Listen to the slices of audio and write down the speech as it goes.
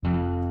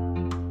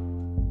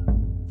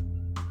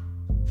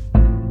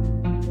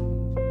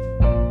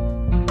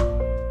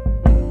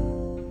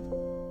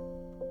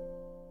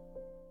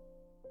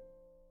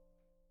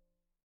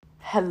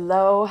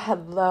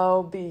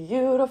Hello,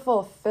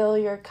 beautiful Fill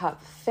Your Cup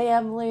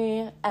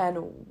family,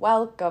 and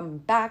welcome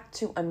back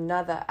to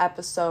another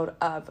episode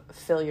of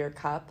Fill Your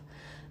Cup.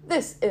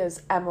 This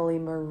is Emily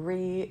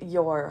Marie,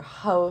 your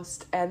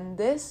host, and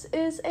this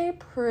is a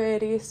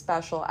pretty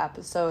special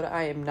episode,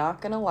 I am not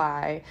gonna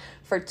lie,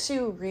 for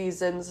two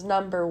reasons.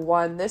 Number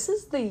one, this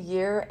is the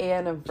year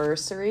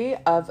anniversary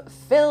of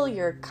Fill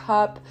Your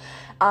Cup.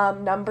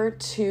 Number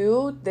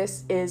two,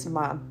 this is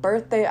my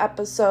birthday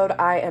episode.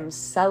 I am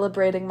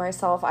celebrating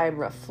myself. I am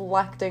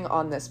reflecting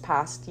on this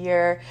past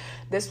year.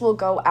 This will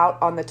go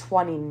out on the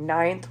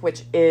 29th,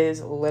 which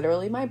is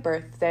literally my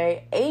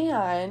birthday,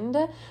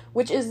 and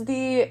which is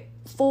the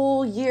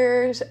full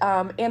year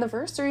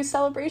anniversary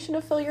celebration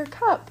of Fill Your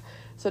Cup.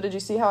 So did you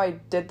see how I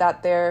did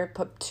that there?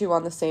 Put two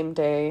on the same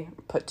day.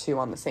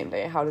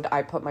 How did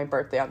I put my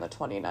birthday on the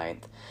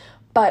 29th?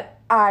 But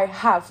I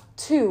have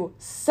two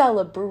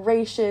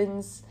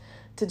celebrations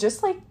to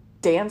just like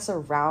dance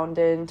around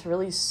in, to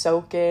really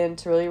soak in,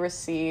 to really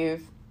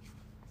receive.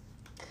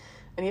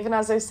 And even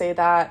as I say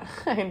that,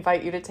 I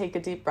invite you to take a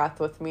deep breath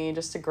with me,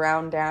 just to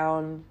ground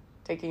down,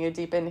 taking a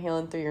deep inhale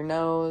in through your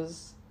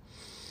nose.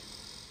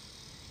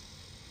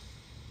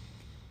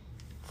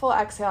 Full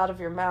exhale out of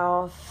your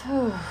mouth.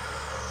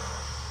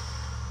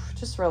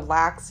 Just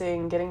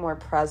relaxing, getting more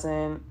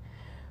present.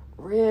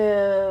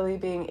 Really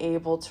being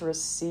able to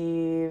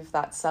receive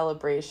that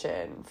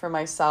celebration. For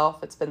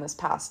myself, it's been this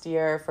past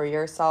year. For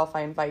yourself,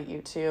 I invite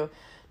you to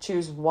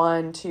choose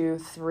 1, 2,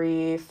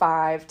 3,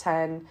 5,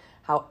 10,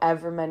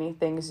 however many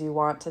things you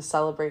want to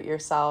celebrate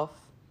yourself.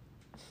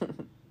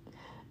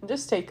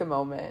 Just take a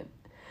moment.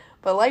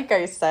 But like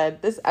I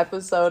said, this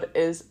episode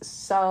is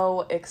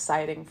so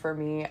exciting for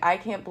me. I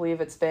can't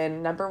believe it's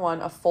been, number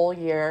one, a full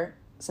year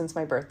since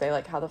my birthday.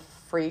 Like, how the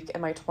freak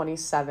am I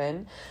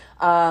 27?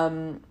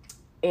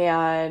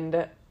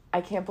 And I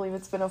can't believe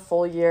it's been a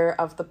full year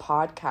of the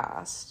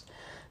podcast.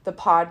 The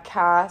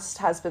podcast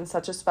has been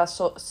such a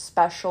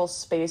special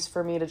space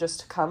for me to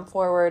just come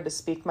forward, to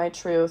speak my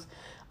truth.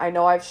 I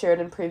know I've shared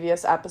in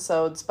previous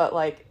episodes, but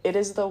like, it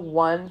is the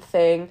one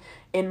thing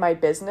in my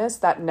business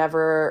that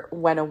never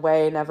went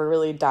away, never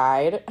really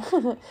died.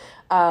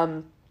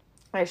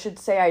 I should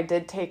say I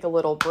did take a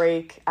little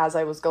break as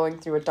I was going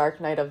through a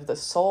dark night of the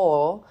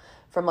soul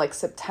from like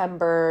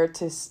September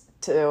to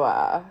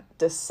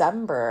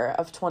December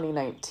of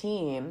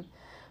 2019.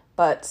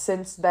 But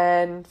since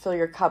then, Fill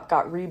Your Cup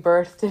got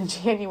rebirthed in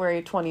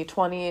January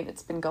 2020, and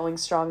it's been going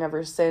strong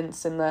ever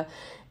since. And the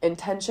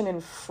intention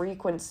and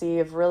frequency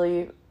of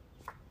really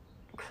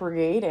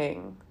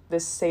creating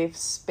this safe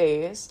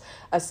space,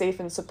 a safe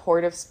and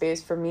supportive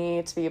space for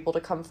me to be able to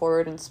come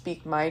forward and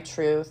speak my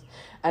truth,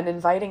 and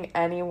inviting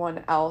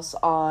anyone else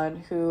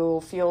on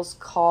who feels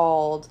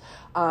called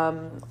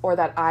or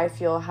that I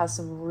feel has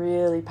some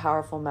really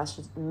powerful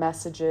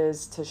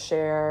messages to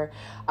share,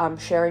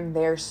 sharing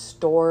their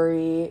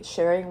story,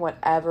 sharing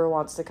whatever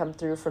wants to come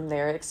through from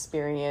their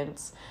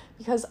experience.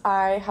 Because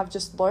I have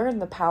just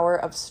learned the power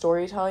of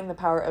storytelling, the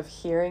power of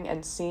hearing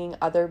and seeing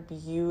other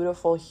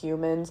beautiful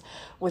humans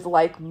with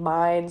like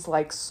minds,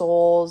 like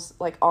souls,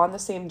 like on the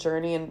same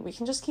journey. And we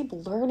can just keep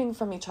learning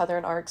from each other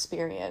in our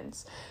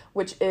experience,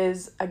 which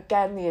is,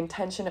 again, the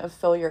intention of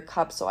Fill Your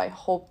Cup. So I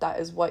hope that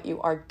is what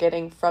you are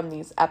getting from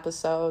these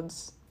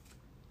episodes.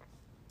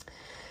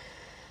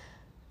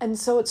 And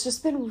so it's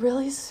just been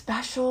really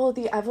special,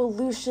 the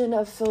evolution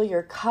of Fill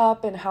Your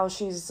Cup, and how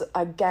she's,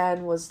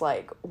 again,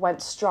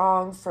 went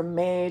strong from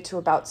May to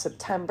about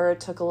September,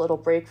 took a little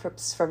break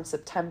from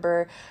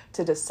September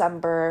to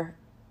December,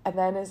 and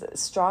then is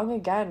strong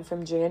again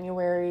from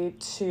January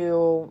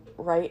to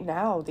right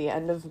now, the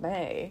end of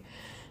May.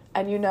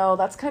 And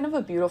that's kind of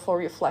a beautiful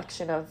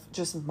reflection of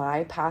just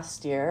my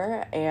past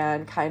year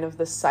and kind of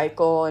the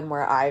cycle and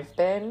where I've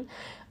been.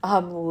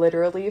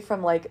 Literally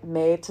from like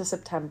May to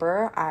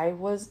September, I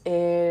was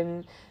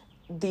in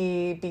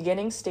the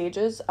beginning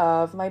stages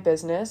of my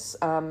business.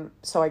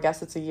 So I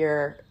guess it's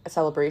a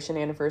celebration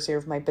anniversary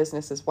of my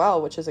business as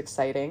well, which is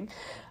exciting.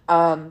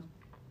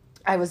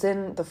 I was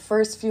in the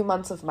first few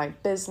months of my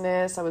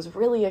business. I was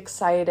really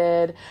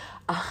excited.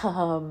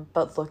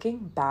 But looking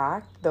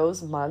back,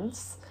 those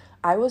months,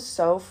 I was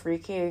so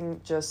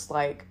freaking just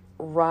like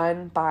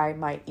run by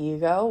my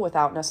ego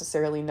without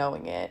necessarily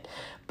knowing it,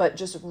 but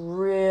just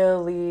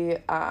really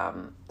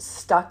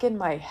stuck in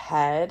my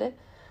head.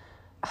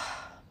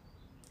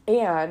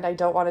 And I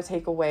don't want to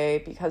take away,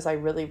 because I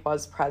really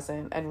was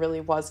present and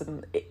really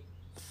wasn't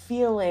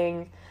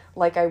feeling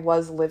like I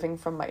was living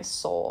from my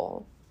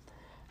soul.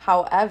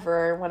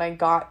 However, when I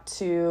got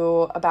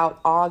to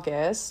about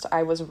August,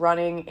 I was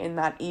running in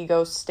that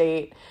ego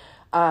state,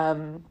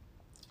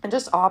 and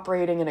just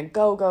operating in a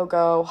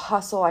go,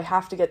 hustle. I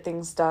have to get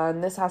things done.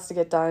 This has to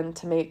get done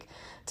to make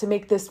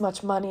this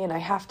much money, and I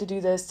have to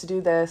do this to do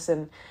this.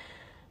 And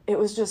it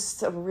was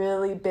just a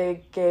really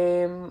big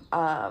game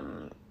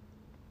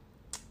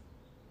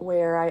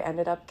where I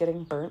ended up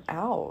getting burnt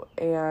out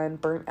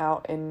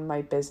in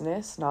my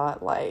business,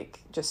 not like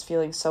just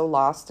feeling so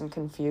lost and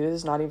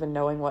confused, not even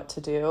knowing what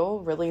to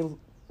do, really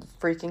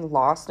freaking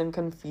lost and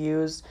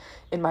confused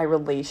in my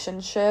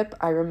relationship.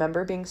 I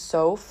remember being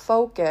so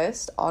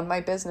focused on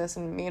my business,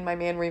 and me and my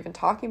man were even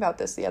talking about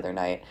this the other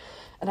night,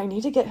 and I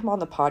need to get him on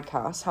the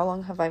podcast. How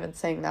long have I been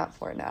saying that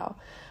for now?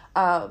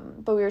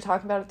 But we were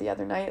talking about it the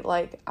other night.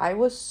 Like, I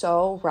was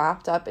so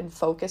wrapped up and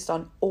focused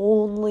on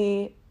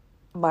only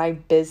my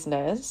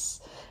business,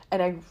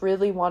 and I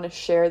really want to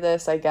share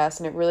this, I guess,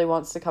 and it really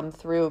wants to come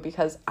through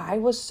because I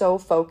was so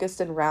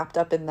focused and wrapped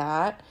up in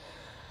that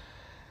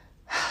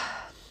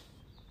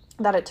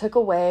it took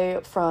away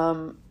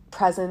from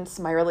presence,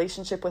 my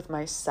relationship with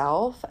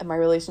myself and my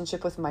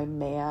relationship with my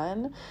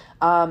man.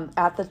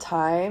 At the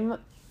time,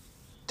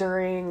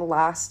 during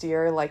last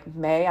year, like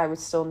May, I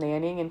was still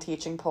nannying and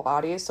teaching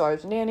Pilates. So I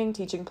was nannying,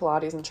 teaching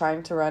Pilates, and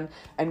trying to run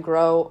and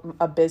grow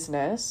a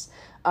business.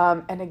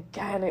 And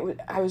again,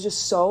 I was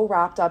just so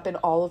wrapped up in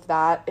all of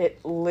that.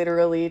 It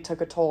literally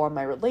took a toll on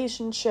my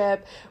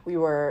relationship.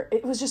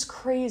 It was just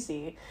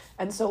crazy.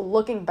 And so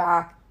looking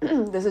back,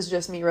 this is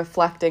just me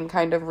reflecting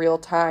kind of real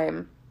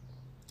time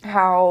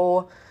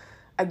how,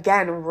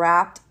 again,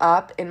 wrapped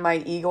up in my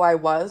ego I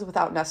was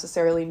without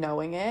necessarily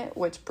knowing it,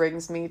 which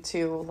brings me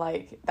to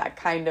like that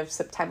kind of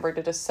September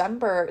to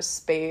December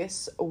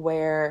space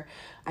where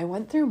I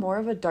went through more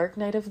of a dark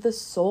night of the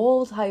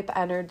soul type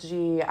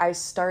energy. I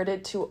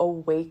started to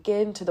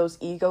awaken to those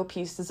ego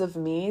pieces of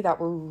me that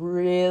were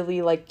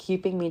really like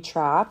keeping me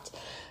trapped.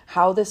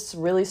 How this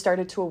really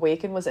started to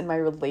awaken was in my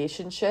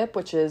relationship,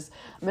 which is,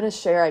 I'm going to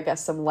share, I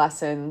guess, some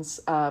lessons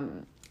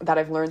that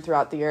I've learned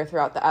throughout the year,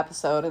 throughout the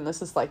episode. And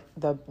this is like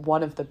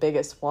one of the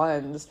biggest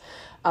ones.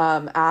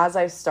 As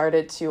I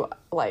started to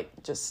like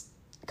just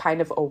kind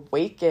of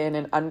awaken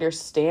and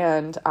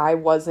understand I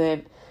was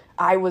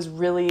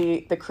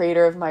really the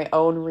creator of my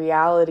own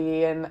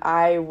reality, and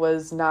I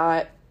was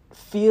not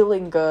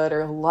feeling good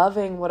or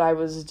loving what I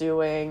was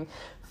doing,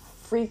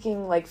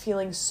 freaking like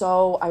feeling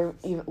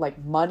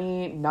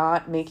money,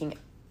 not making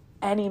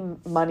any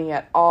money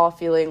at all,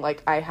 feeling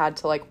like I had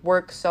to like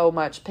work so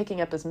much,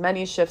 picking up as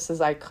many shifts as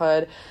I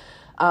could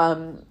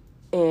in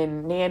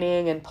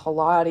nannying and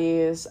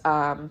Pilates,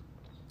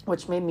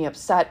 which made me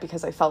upset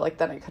because I felt like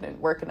then I couldn't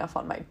work enough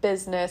on my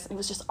business. It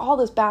was just all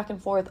this back and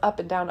forth, up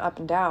and down, up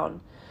and down.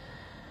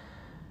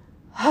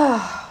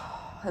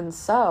 And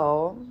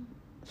so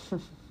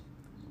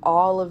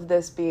all of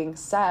this being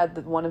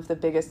said, one of the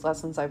biggest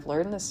lessons I've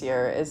learned this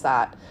year is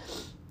that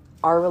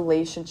our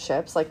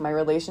relationships, like my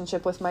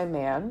relationship with my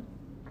man,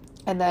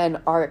 and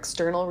then our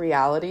external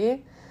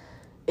reality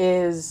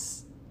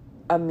is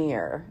a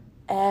mirror.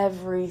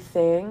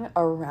 Everything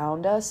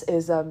around us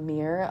is a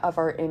mirror of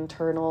our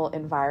internal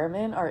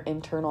environment, our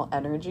internal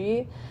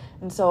energy.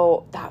 And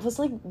so that was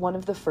like one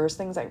of the first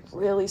things I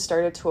really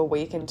started to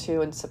awaken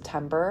to in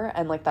September.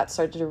 And like that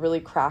started to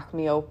really crack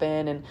me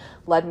open and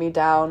led me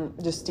down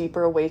just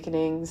deeper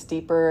awakenings,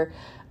 deeper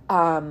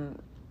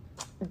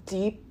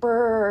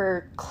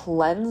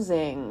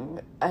cleansing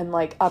and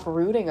like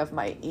uprooting of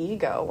my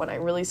ego when I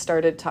really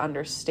started to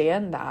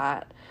understand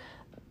that.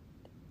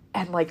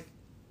 And like,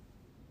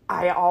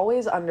 I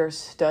always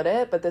understood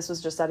it, but this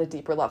was just at a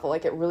deeper level.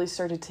 Like it really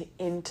started to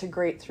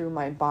integrate through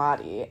my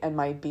body and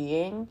my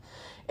being,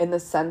 in the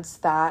sense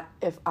that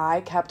if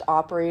I kept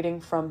operating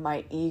from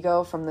my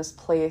ego, from this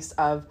place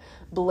of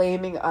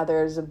blaming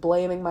others,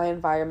 blaming my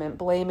environment,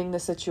 blaming the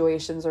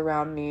situations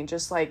around me,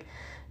 just like,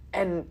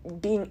 and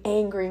being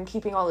angry and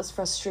keeping all this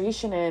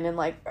frustration in and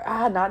like,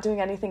 not doing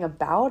anything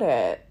about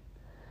it,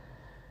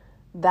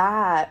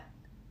 that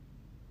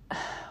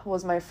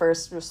was my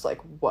first just like,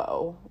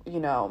 whoa,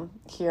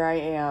 here I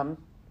am.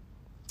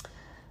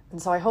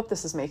 And so I hope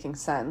this is making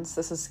sense.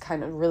 This is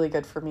kind of really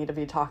good for me to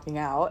be talking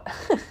out.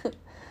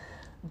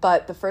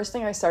 But the first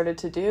thing I started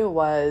to do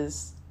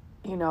was,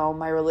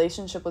 my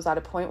relationship was at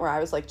a point where I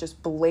was like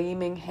just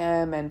blaming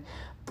him,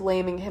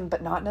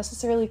 but not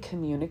necessarily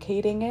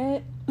communicating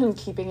it,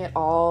 keeping it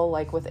all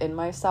like within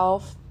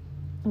myself,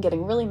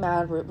 getting really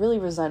mad, really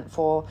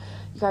resentful.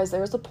 You guys,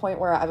 there was a point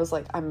where I was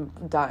like, I'm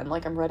done.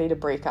 Like, I'm ready to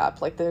break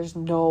up. Like, there's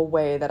no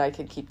way that I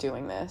could keep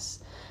doing this.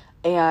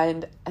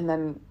 And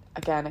then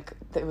again,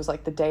 it was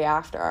like the day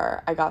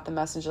after I got the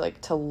message, like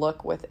to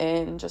look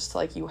within, just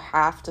like, you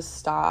have to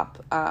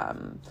stop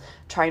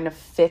trying to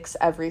fix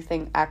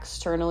everything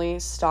externally.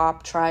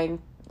 Stop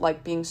trying,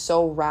 like being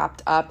so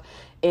wrapped up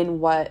in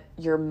what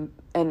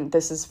and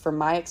this is from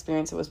my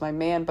experience, it was my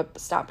man, but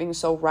stop being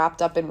so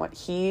wrapped up in what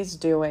he's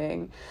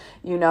doing,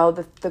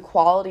 the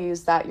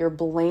qualities that you're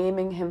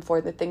blaming him for,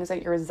 the things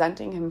that you're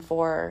resenting him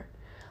for.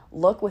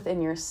 Look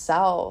within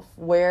yourself.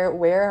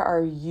 Where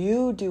are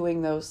you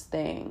doing those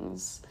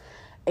things?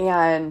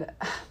 And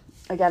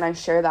again, I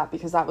share that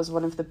because that was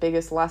one of the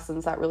biggest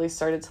lessons that really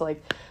started to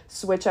like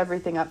switch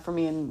everything up for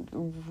me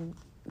and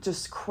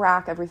just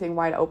crack everything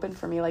wide open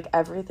for me. Like,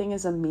 everything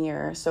is a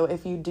mirror. So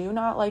if you do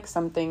not like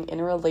something in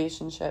a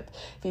relationship,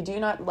 if you do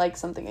not like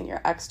something in your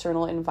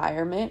external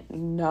environment,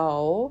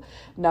 no,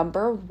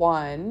 number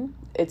one,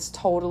 it's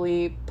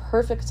totally,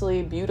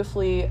 perfectly,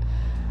 beautifully,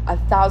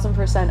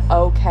 1,000%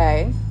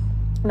 okay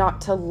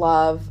not to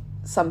love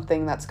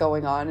something that's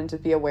going on and to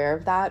be aware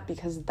of that,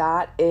 because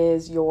that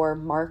is your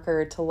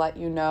marker to let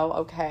you know,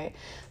 okay,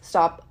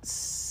 stop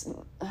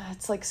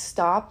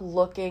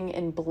looking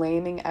and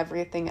blaming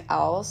everything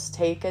else.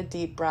 Take a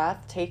deep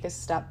breath, take a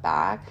step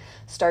back,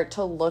 start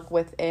to look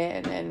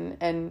within,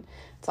 and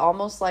it's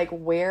almost like,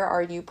 where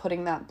are you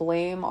putting that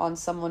blame on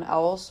someone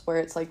else, where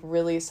it's like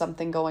really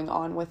something going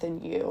on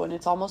within you? And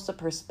it's almost a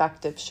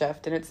perspective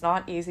shift, and it's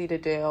not easy to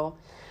do.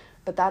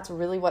 But that's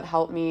really what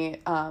helped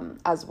me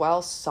as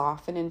well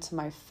soften into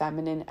my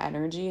feminine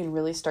energy and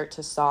really start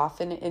to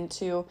soften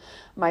into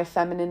my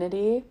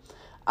femininity,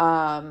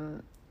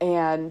 and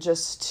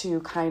just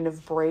to kind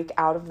of break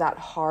out of that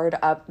hard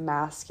up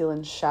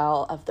masculine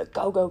shell of the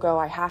go,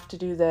 I have to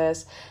do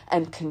this,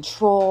 and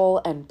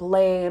control and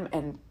blame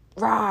and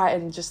rah,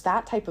 and just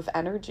that type of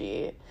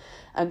energy,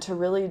 and to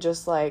really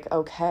just like,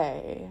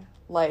 okay,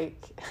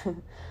 like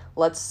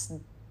let's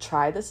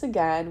try this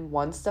again,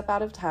 one step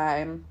at a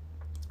time.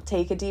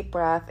 Take a deep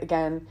breath.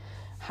 Again,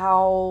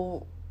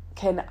 how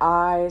can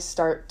I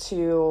start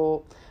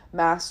to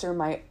master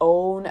my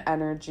own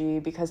energy?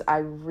 Because I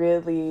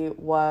really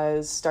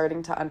was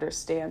starting to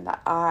understand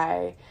that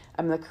I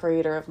am the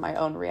creator of my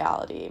own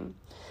reality.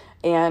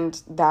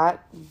 And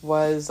that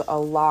was a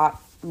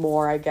lot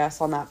more, I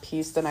guess, on that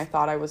piece than I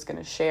thought I was going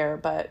to share,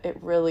 but it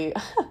really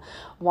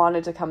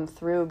wanted to come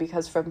through,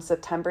 because from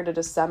September to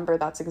December,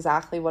 that's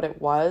exactly what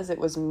it was. It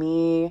was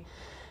me.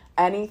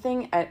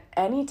 Anything at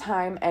any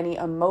time, any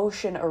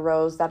emotion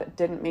arose that it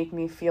didn't make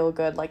me feel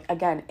good, like,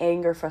 again,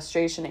 anger,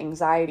 frustration,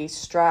 anxiety,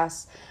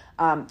 stress,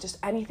 just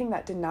anything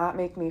that did not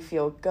make me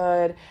feel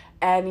good,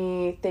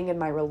 anything in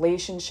my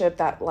relationship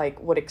that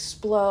like would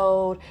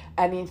explode,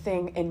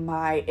 anything in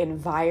my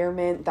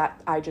environment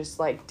that I just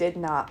like did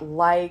not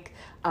like,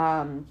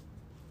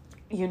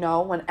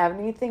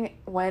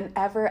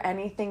 whenever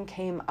anything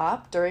came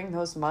up during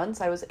those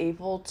months, I was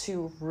able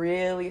to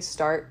really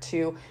start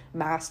to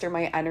master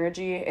my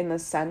energy, in the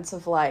sense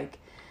of like,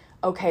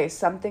 okay,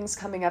 something's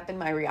coming up in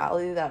my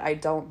reality that I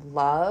don't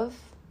love.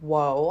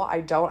 Whoa,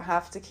 I don't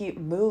have to keep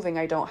moving.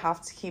 I don't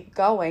have to keep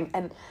going.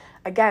 And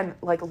again,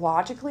 like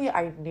logically,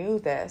 I knew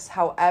this.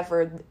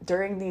 However,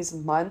 during these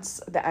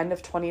months, the end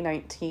of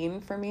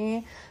 2019 for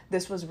me,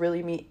 this was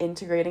really me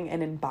integrating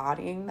and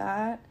embodying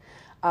that.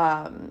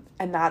 And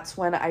that's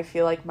when I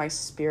feel like my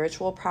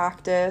spiritual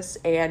practice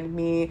and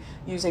me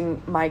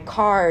using my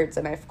cards,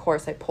 and of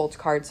course I pulled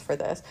cards for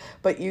this,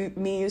 but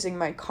me using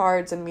my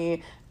cards and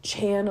me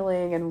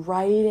channeling and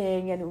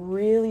writing and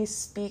really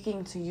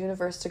speaking to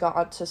universe, to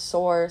God, to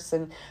source,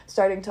 and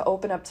starting to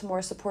open up to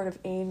more supportive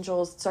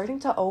angels, starting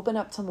to open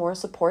up to more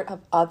support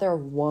of other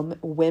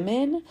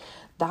women,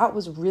 that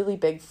was really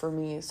big for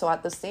me. So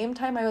at the same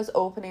time I was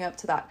opening up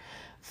to that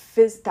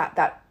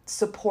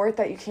support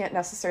that you can't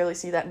necessarily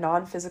see, that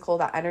non-physical,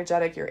 that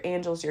energetic, your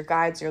angels, your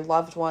guides, your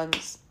loved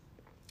ones.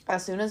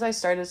 As soon as I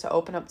started to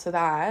open up to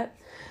that,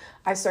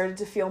 I started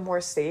to feel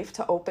more safe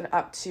to open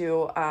up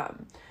to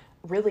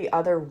really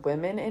other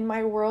women in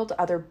my world,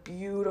 other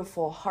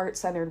beautiful,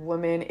 heart-centered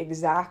women,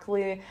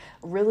 exactly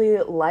really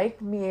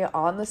like me,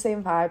 on the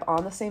same vibe,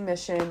 on the same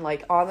mission,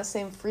 like on the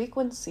same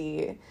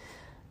frequency.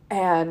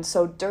 And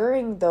so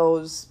during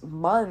those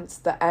months,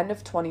 the end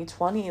of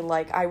 2020,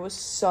 like I was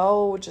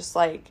so just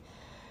like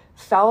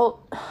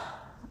felt,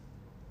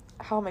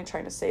 how am I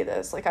trying to say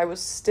this? Like I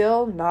was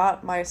still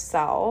not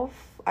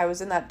myself. I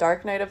was in that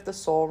dark night of the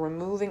soul,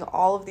 removing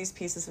all of these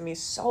pieces of me.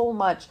 So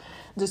much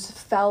just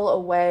fell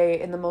away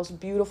in the most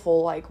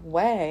beautiful like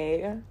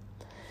way.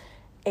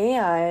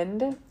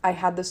 And I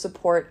had the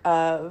support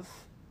of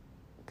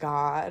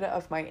God,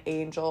 of my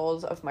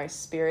angels, of my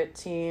spirit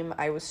team.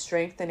 I was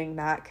strengthening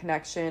that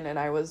connection, and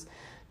I was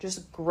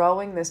just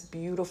growing this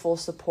beautiful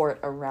support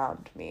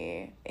around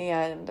me.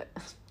 And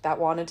that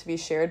wanted to be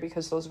shared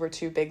because those were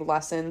two big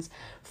lessons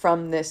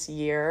from this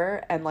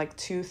year. And like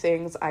two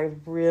things I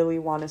really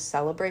want to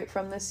celebrate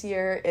from this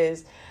year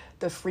is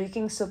the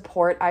freaking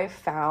support I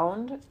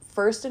found.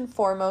 First and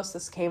foremost,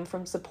 this came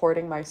from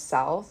supporting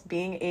myself,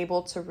 being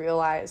able to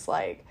realize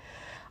like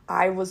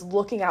I was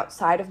looking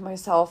outside of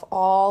myself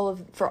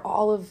for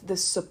all of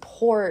this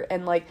support,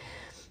 and like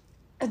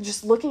and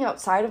just looking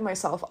outside of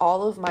myself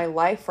all of my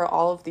life for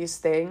all of these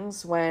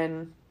things,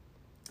 when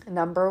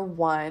number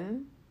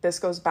one, this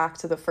goes back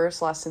to the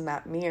first lesson,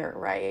 that mirror,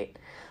 right?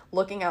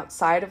 Looking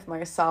outside of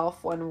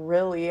myself when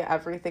really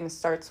everything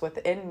starts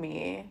within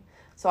me.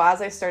 So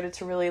as I started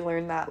to really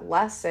learn that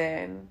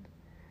lesson,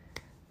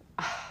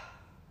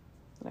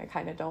 and I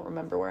kind of don't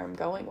remember where I'm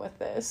going with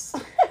this.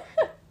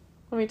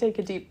 Let me take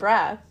a deep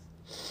breath.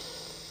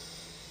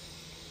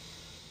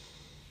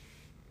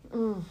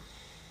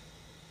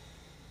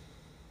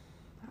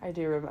 I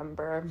do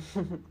remember.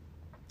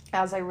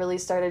 As I really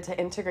started to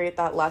integrate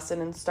that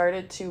lesson and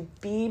started to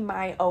be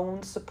my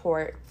own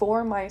support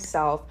for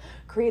myself,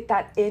 create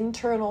that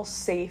internal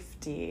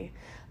safety,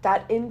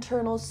 that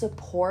internal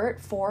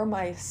support for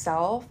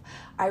myself,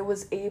 I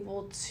was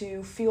able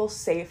to feel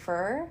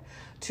safer,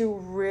 to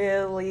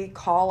really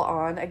call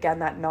on, again,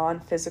 that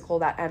non-physical,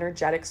 that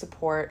energetic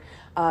support,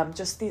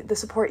 just the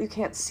support you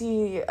can't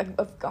see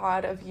of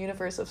God, of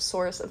universe, of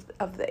source,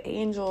 of the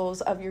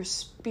angels, of your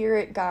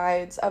spirit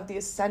guides, of the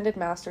ascended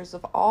masters,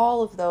 of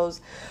all of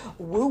those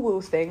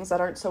woo-woo things that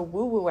aren't so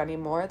woo-woo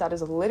anymore. That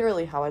is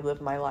literally how I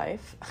live my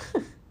life.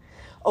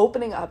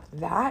 Opening up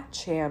that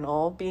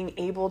channel, being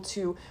able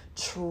to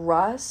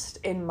trust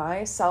in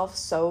myself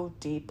so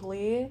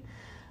deeply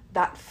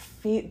that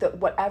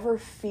whatever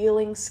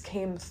feelings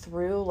came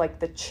through, like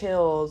the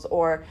chills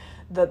or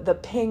the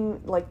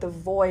ping, like the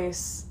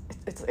voice,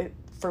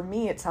 for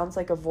me, it sounds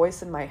like a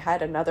voice in my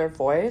head, another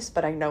voice,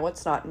 but I know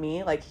it's not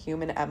me, like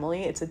human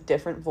Emily, it's a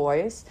different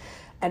voice.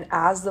 And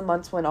as the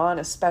months went on,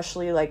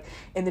 especially like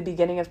in the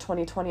beginning of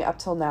 2020 up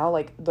till now,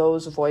 like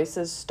those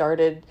voices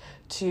started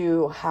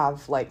to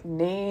have like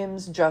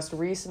names. Just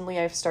recently,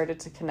 I've started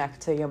to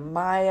connect to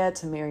Yamaya,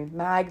 to Mary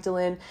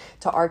Magdalene,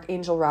 to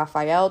Archangel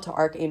Raphael, to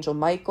Archangel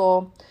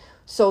Michael.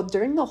 So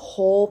during the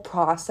whole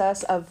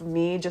process of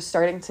me just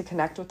starting to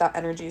connect with that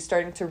energy,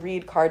 starting to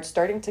read cards,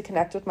 starting to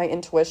connect with my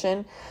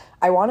intuition,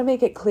 I want to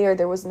make it clear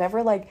there was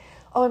never like,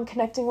 oh, I'm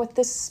connecting with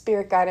this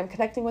spirit guide, I'm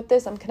connecting with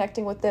this, I'm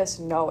connecting with this.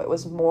 No, it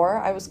was more,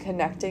 I was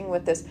connecting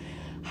with this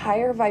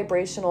higher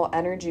vibrational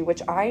energy,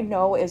 which I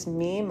know is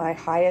me, my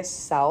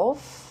highest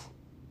self,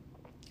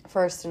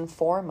 first and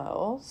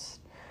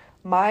foremost.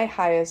 My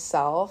highest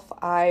self,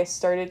 I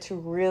started to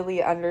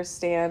really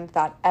understand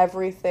that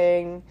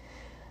everything,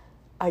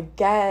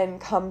 again,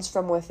 comes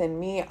from within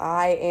me.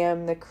 I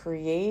am the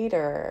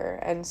creator.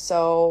 And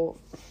so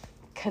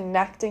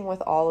connecting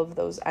with all of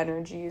those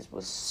energies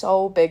was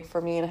so big for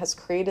me and has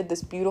created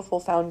this beautiful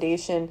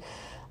foundation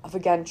of,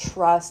 again,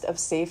 trust, of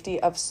safety,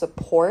 of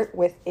support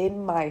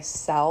within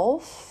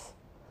myself,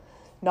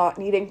 not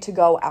needing to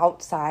go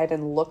outside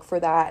and look for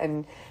that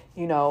and,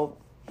 you know,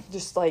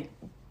 just like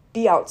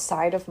be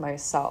outside of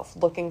myself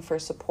looking for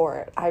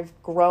support. I've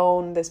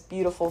grown this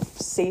beautiful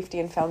safety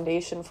and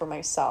foundation for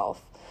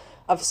myself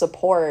of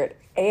support,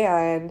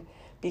 and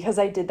because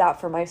I did that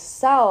for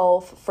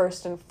myself,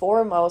 first and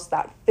foremost,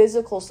 that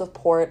physical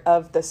support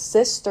of the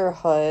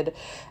sisterhood.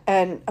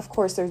 And of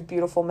course, there's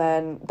beautiful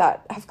men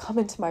that have come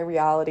into my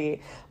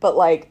reality, but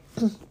like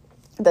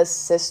the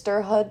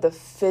sisterhood, the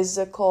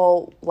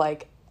physical,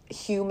 like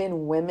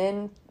human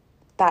women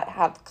that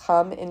have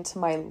come into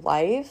my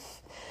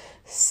life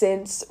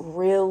since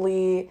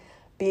really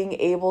being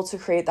able to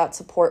create that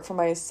support for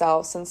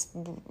myself, since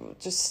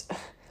just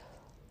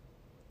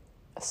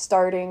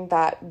starting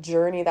that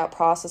journey, that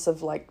process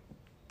of like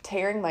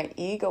tearing my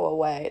ego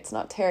away. It's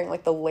not tearing,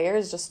 like the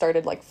layers just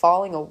started like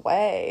falling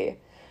away.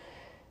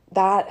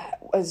 That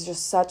was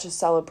just such a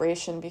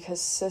celebration because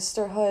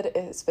sisterhood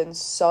has been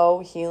so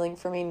healing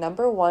for me.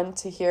 Number one,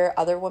 to hear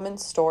other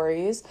women's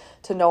stories,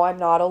 to know I'm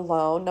not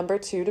alone. Number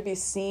two, to be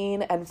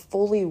seen and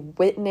fully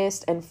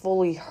witnessed and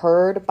fully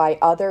heard by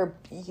other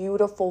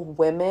beautiful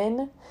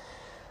women.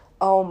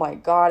 Oh my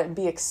God, and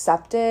be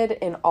accepted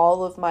in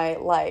all of my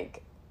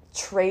like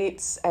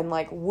traits and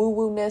like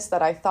woo-woo-ness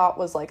that I thought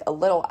was like a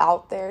little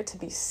out there, to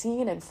be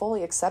seen and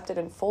fully accepted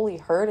and fully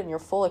heard in your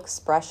full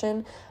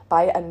expression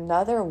by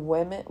another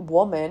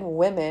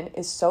women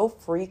is so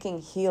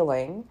freaking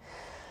healing.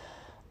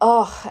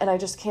 Oh, and I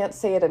just can't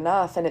say it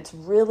enough. And it's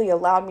really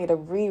allowed me to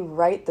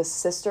rewrite the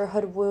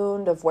sisterhood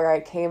wound of where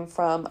I came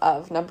from,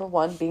 of number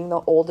one, being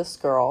the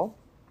oldest girl.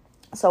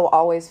 So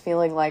always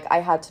feeling like I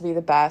had to be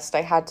the best.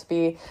 I had to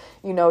be,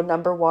 you know,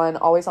 number one,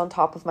 always on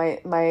top of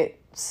my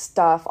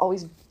stuff,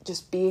 always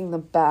just being the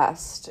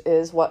best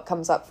is what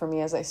comes up for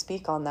me as I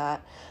speak on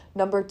that.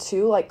 Number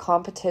two, like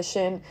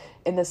competition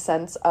in the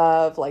sense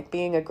of like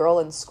being a girl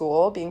in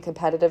school, being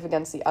competitive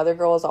against the other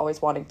girls,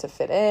 always wanting to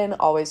fit in,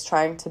 always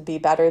trying to be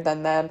better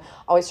than them,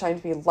 always trying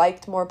to be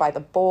liked more by the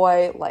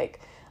boy, like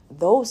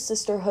those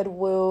sisterhood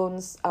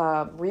wounds,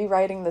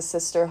 rewriting the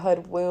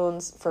sisterhood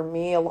wounds. For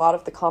me, a lot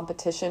of the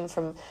competition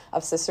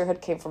of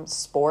sisterhood came from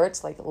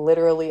sports. Like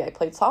literally, I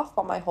played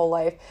softball my whole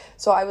life.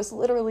 So I was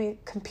literally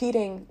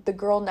competing the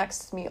girl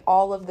next to me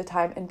all of the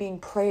time and being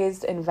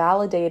praised and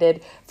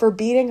validated for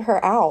beating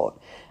her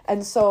out.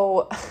 And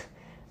so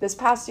this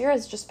past year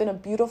has just been a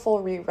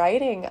beautiful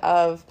rewriting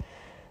of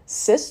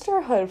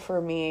sisterhood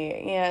for me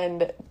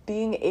and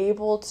being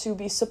able to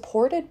be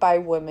supported by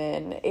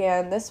women.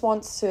 And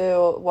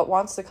what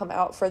wants to come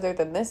out further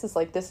than this is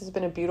like, this has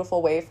been a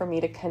beautiful way for me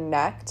to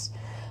connect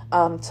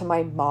to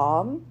my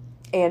mom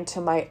and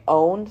to my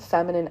own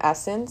feminine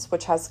essence,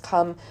 which has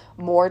come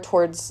more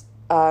towards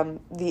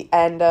the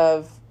end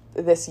of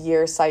this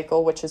year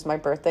cycle, which is my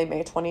birthday,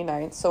 May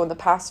 29th. So in the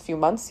past few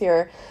months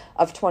here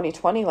of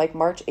 2020, like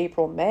March,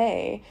 April,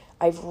 May,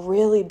 I've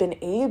really been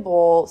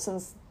able,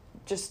 since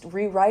just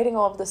rewriting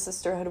all of the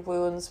sisterhood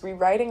wounds,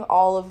 rewriting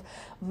all of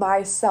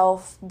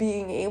myself,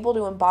 being able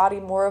to embody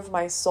more of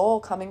my soul,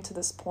 coming to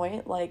this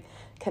point, like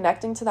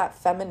connecting to that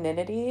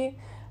femininity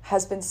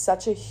has been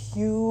such a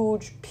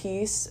huge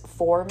piece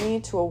for me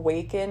to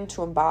awaken,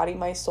 to embody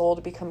my soul,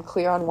 to become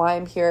clear on why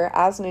I'm here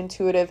as an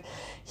intuitive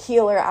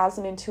healer, as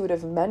an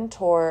intuitive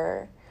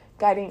mentor,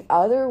 guiding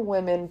other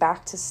women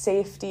back to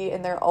safety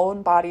in their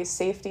own bodies,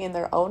 safety in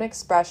their own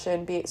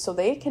expression, so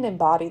they can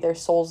embody their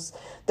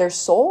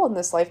soul in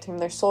this lifetime,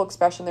 their soul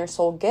expression, their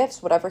soul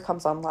gifts, whatever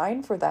comes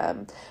online for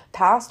them,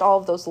 past all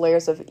of those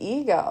layers of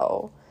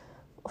ego.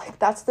 Like,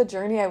 that's the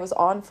journey I was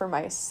on for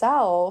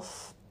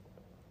myself.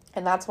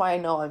 And that's why I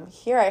know I'm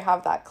here. I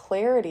have that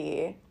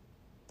clarity.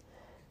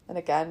 And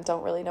again,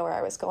 don't really know where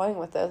I was going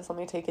with this. Let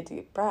me take a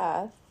deep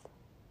breath.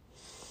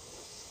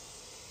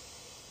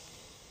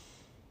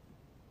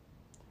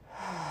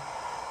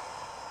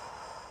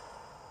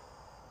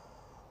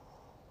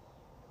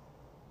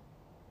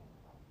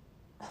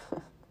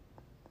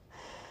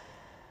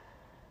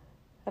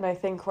 And I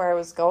think where I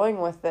was going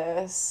with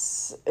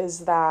this is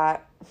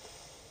that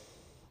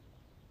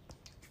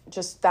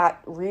just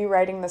that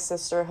rewriting the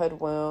sisterhood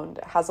wound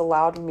has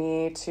allowed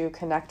me to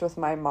connect with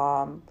my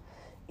mom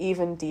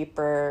even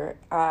deeper,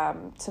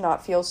 to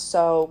not feel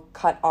so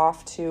cut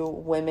off to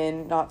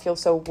women, not feel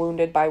so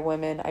wounded by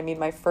women. I mean,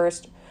 my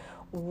first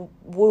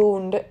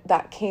wound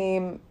that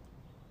came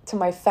to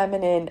my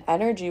feminine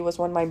energy was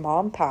when my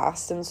mom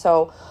passed. And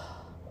so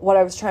what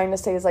I was trying to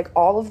say is, like,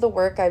 all of the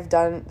work I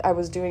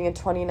was doing in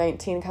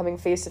 2019, coming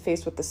face to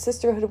face with the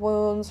sisterhood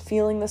wounds,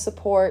 feeling the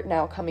support,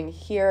 now coming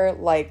here,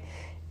 like,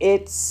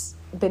 it's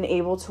been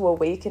able to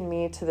awaken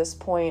me to this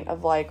point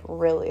of, like,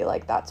 really,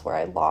 like, that's where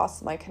I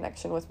lost my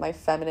connection with my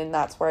feminine.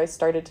 That's where I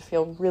started to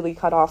feel really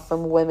cut off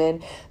from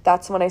women.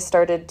 That's when I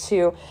started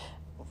to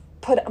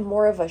put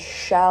more of a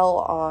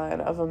shell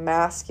on, of a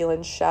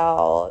masculine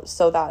shell,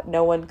 so that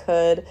no one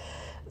could.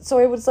 So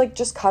I was, like,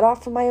 just cut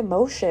off from my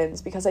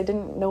emotions because I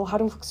didn't know how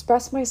to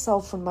express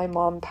myself when my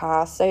mom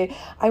passed.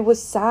 I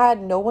was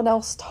sad. No one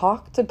else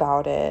talked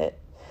about it.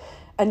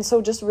 And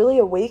so just really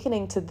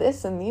awakening to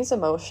this and these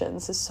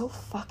emotions is so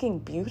fucking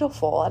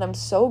beautiful. And I'm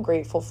so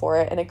grateful for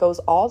it. And it goes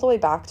all the way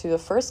back to the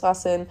first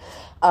lesson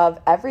of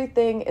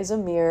everything is a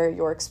mirror,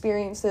 your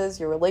experiences,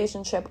 your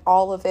relationship,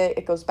 all of it.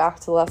 It goes back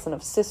to the lesson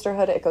of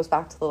sisterhood. It goes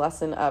back to the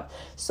lesson of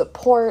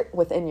support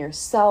within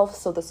yourself,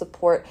 so the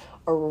support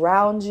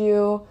around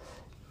you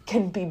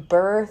can be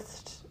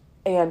birthed.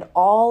 And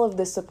all of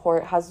this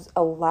support has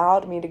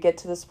allowed me to get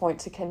to this point,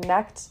 to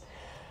connect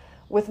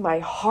with my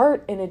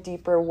heart in a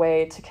deeper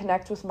way, to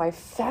connect with my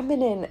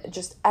feminine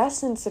just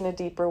essence in a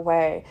deeper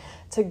way,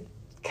 to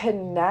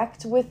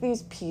connect with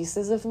these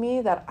pieces of me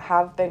that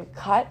have been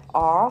cut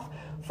off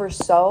for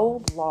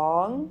so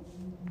long.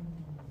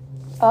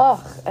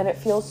 And it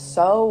feels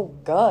so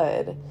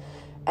good.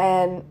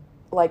 And,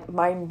 like,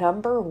 my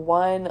number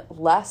one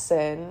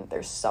lesson,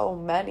 there's so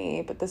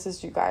many, but this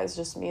is, you guys,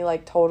 just me,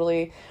 like,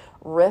 totally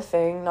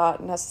riffing,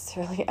 not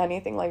necessarily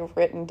anything, like,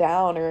 written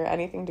down or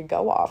anything to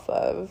go off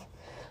of.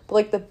 But,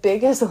 like, the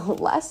biggest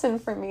lesson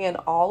for me in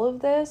all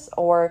of this,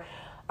 or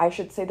I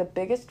should say the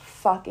biggest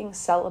fucking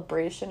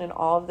celebration in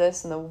all of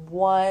this, and the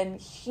one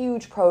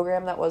huge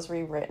program that was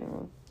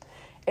rewritten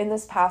in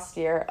this past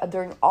year,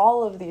 during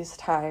all of these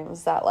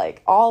times that,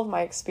 like, all of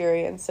my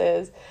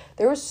experiences,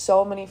 there were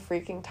so many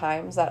freaking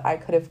times that I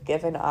could have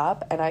given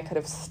up and I could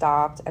have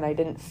stopped and I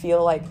didn't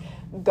feel like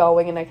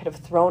going, and I could have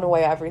thrown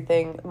away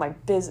everything,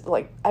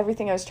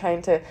 everything I was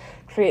trying to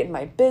create in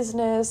my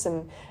business,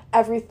 and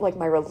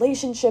my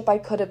relationship I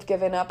could have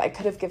given up. I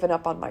could have given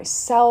up on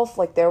myself.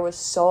 Like, there was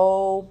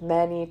so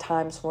many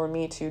times for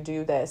me to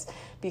do this,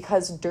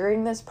 because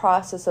during this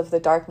process of the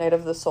dark night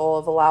of the soul,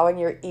 of allowing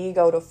your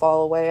ego to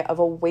fall away, of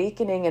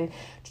awakening and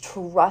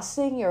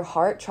trusting your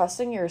heart,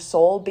 trusting your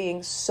soul,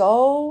 being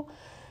so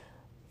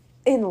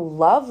in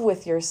love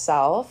with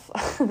yourself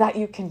that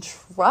you can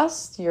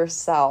trust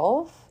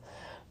yourself,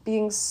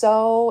 being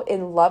so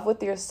in love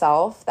with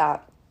yourself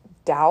that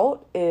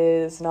doubt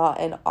is not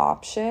an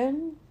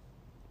option.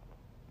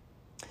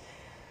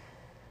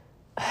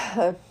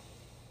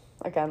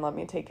 Again, let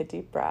me take a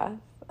deep breath.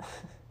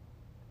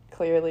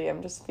 Clearly,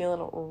 I'm just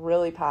feeling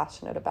really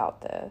passionate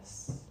about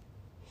this.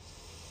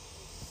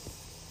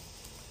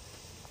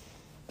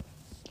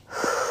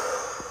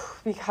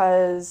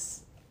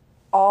 Because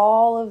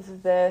all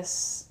of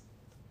this,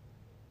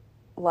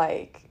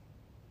 like,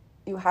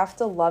 you have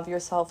to love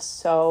yourself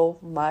so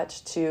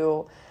much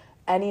to,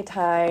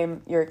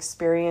 anytime your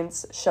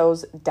experience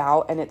shows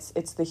doubt, and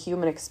it's the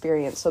human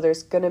experience. So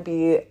there's going to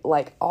be,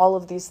 like, all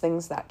of these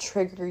things that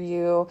trigger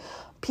you.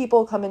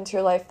 People come into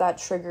your life that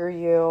trigger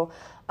you.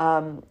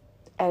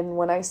 And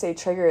when I say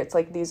trigger, it's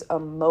like these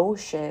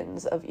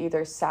emotions of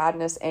either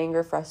sadness,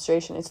 anger,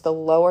 frustration. It's the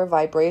lower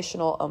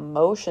vibrational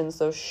emotions,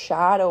 those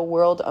shadow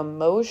world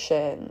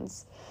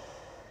emotions.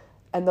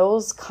 And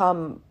those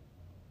come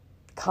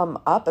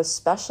up,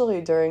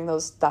 especially during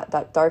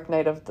that dark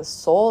night of the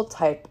soul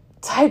type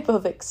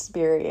of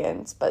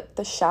experience. But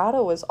the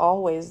shadow is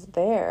always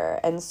there.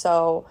 And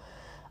so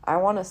I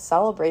want to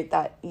celebrate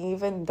that,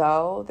 even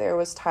though there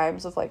was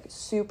times of, like,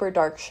 super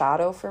dark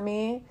shadow for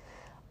me,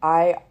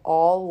 I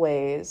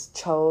always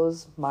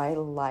chose my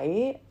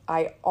light.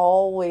 I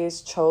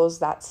always chose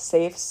that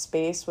safe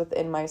space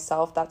within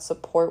myself, that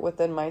support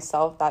within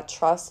myself, that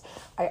trust.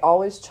 I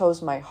always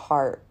chose my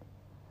heart.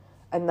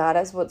 And that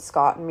is what's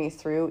gotten me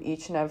through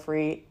each and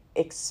every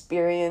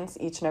experience,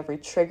 each and every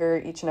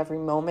trigger, each and every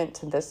moment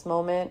to this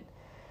moment,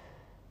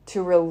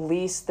 to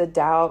release the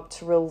doubt,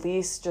 to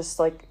release just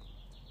like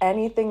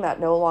anything that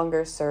no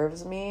longer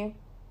serves me,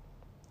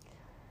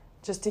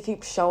 just to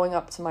keep showing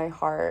up to my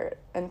heart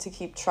and to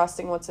keep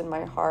trusting what's in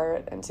my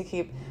heart and to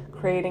keep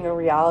creating a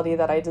reality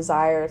that I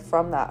desire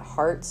from that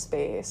heart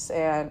space.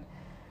 And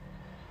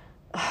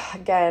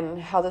again,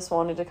 how this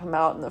wanted to come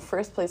out in the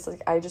first place,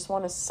 like I just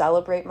want to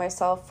celebrate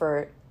myself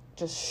for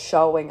just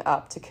showing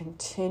up, to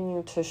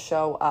continue to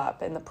show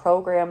up. And the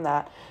program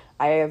that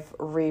I have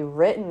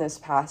rewritten this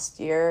past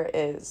year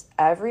is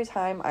every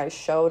time I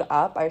showed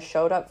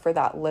up for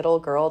that little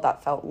girl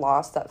that felt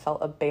lost, that felt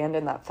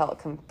abandoned, that felt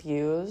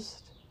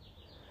confused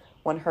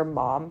when her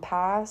mom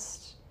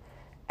passed.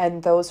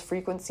 And those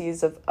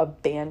frequencies of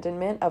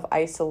abandonment, of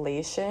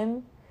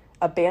isolation,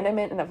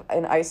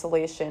 and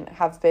isolation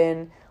have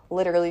been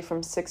literally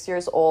from 6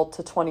 years old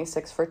to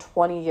 26 for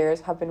 20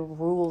 years have been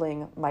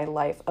ruling my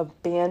life,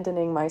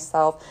 abandoning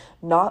myself,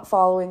 not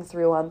following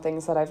through on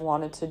things that I've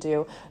wanted to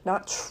do,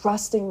 not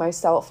trusting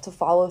myself to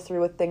follow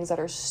through with things that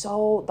are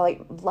so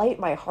light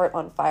my heart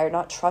on fire,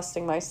 not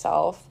trusting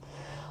myself,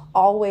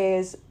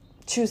 always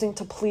choosing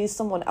to please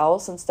someone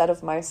else instead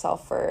of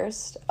myself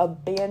first,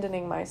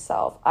 abandoning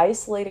myself,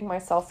 isolating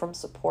myself from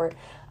support,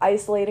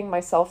 isolating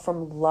myself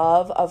from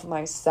love of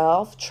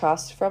myself,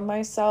 trust from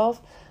myself.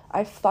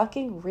 I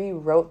fucking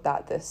rewrote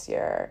that this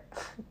year.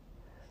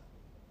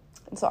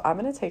 And so I'm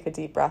going to take a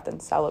deep breath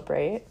and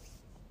celebrate.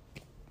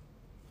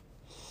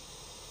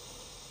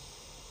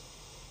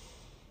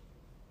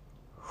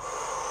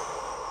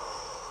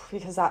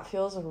 Because that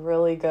feels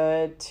really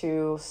good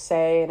to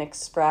say and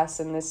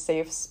express in this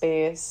safe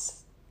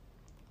space.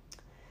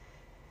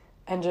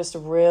 And just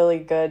really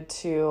good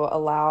to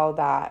allow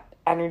that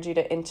energy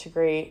to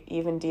integrate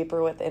even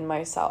deeper within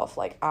myself.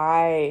 Like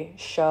I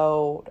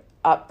showed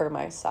up for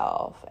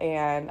myself,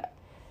 and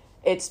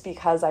it's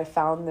because I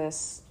found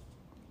this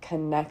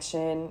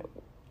connection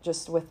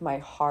just with my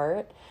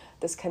heart,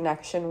 this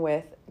connection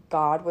with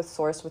God, with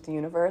source, with the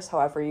universe,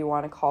 however you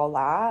want to call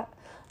that,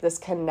 this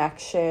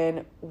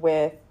connection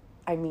with,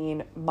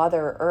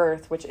 Mother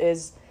Earth, which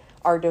is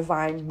our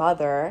divine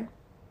mother.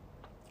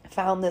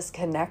 Found this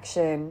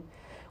connection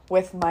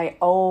with my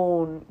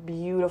own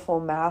beautiful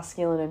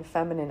masculine and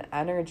feminine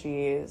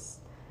energies.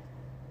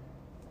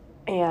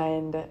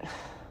 And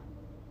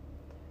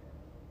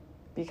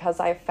because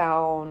I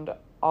found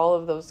all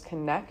of those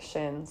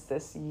connections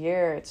this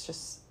year, it's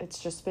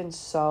just been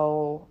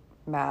so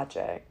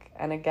magic.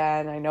 And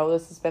again, I know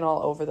this has been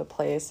all over the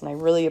place, and I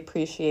really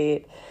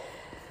appreciate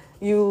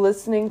you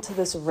listening to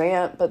this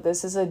rant, but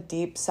this is a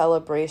deep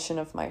celebration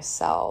of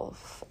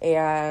myself.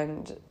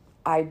 And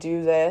I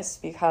do this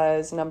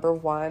because, number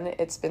one,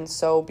 it's been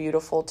so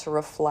beautiful to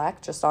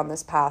reflect just on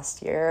this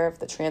past year of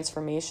the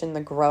transformation,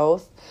 the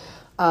growth,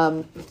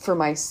 for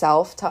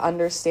myself, to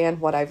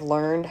understand what I've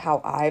learned,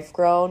 how I've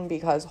grown,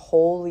 because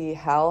holy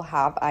hell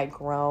have I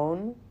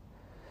grown.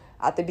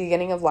 At the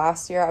beginning of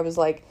last year, I was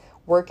like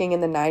working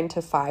in the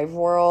 9-to-5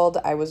 world.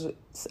 I was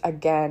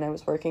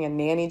working a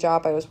nanny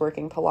job. I was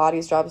working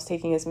Pilates jobs,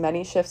 taking as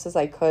many shifts as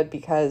I could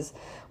because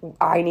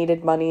I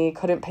needed money,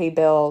 couldn't pay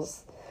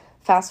bills.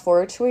 Fast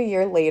forward to a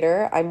year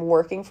later, I'm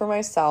working for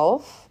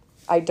myself.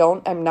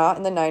 I'm not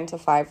in the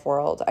 9-to-5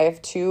 world. I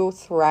have 2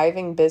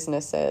 thriving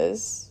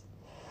businesses.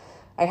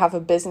 I have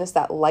a business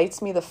that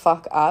lights me the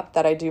fuck up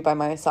that I do by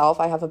myself.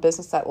 I have a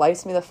business that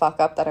lights me the fuck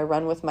up that I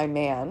run with my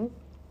man.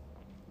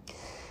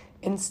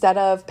 Instead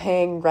of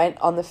paying rent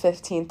on the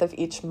 15th of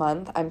each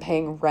month, I'm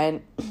paying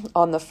rent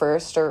on the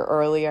 1st or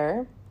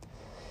earlier.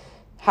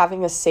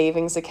 Having a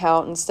savings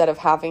account instead of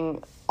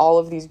having all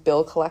of these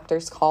bill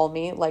collectors call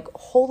me. Like,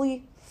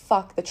 holy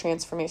fuck, the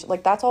transformation.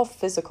 Like, that's all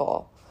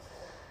physical.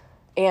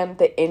 And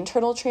the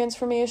internal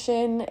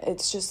transformation,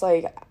 it's just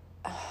like,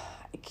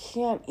 I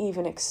can't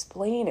even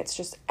explain. It's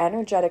just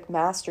energetic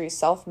mastery.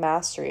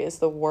 Self-mastery is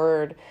the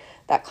word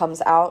that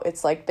comes out.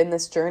 It's like been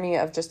this journey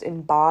of just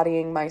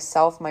embodying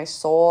myself, my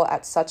soul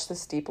at such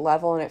this deep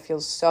level, and it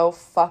feels so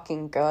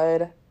fucking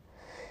good.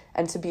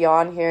 And to be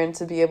on here and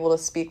to be able to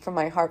speak from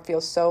my heart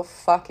feels so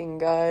fucking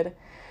good.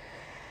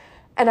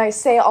 And I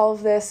say all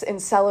of this in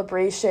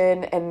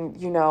celebration and,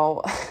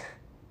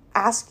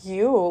 ask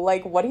you,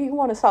 like, what do you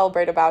want to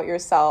celebrate about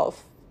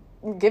yourself?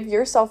 Give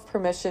yourself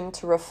permission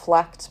to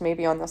reflect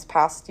maybe on this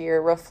past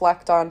year,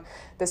 reflect on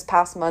this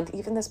past month,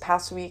 even this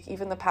past week,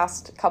 even the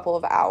past couple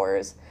of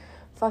hours.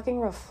 Fucking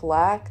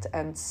reflect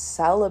and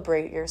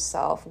celebrate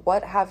yourself.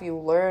 What have you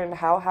learned?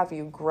 How have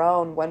you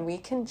grown? When we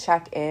can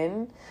check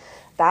in,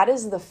 that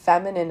is the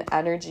feminine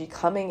energy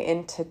coming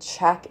in to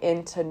check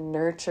in, to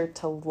nurture,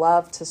 to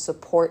love, to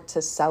support,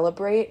 to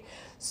celebrate.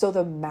 So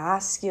the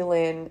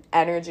masculine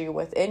energy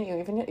within you,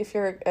 even if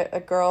you're a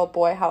girl,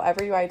 boy,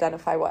 however you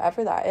identify,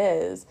 whatever that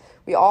is,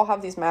 we all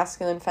have these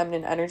masculine,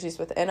 feminine energies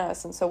within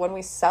us. And so when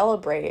we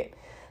celebrate,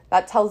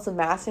 that tells the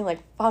masculine,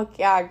 like, fuck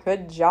yeah,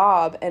 good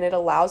job. And it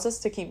allows us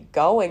to keep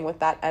going with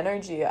that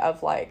energy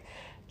of, like,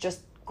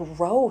 just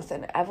growth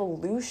and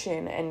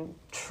evolution and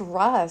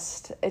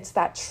trust. It's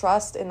that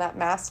trust in that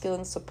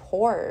masculine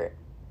support.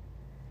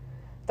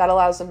 that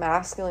allows the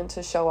masculine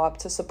to show up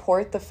to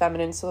support the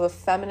feminine, so the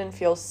feminine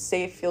feels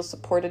safe, feels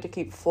supported to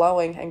keep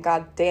flowing. And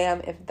god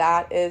damn if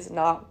that is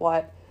not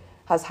what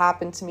has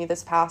happened to me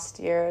this past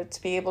year,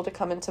 to be able to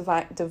come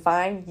into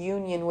divine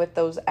union with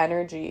those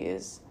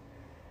energies,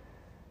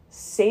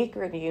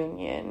 sacred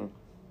union.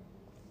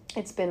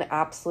 It's been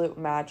absolute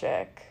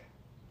magic.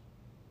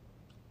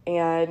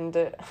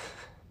 And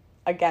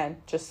again,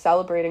 just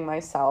celebrating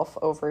myself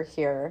over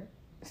here.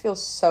 It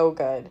feels so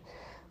good.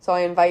 So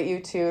I invite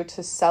you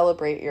to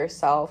celebrate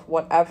yourself,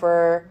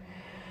 whatever,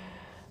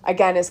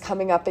 again, is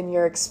coming up in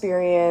your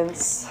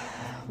experience,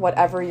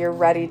 whatever you're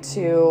ready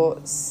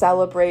to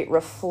celebrate,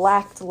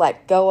 reflect,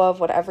 let go of,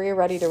 whatever you're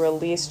ready to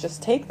release.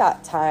 Just take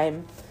that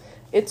time.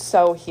 It's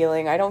so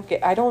healing. I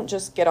don't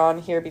just get on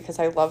here because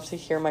I love to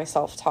hear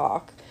myself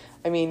talk.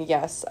 I mean,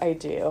 yes, I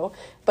do.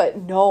 But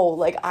no,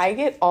 like, I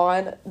get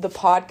on the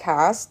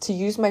podcast to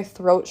use my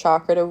throat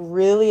chakra to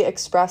really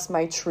express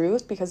my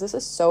truth, because this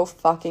is so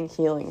fucking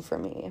healing for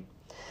me.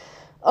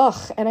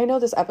 Ugh, and I know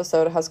this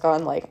episode has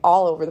gone, like,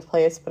 all over the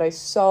place, but I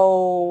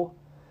so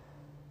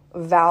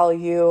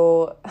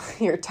value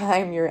your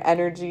time, your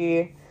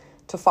energy,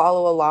 to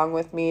follow along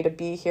with me, to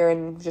be here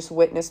and just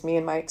witness me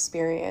and my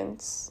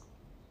experience.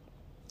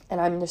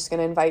 And I'm just going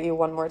to invite you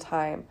one more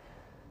time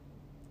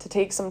to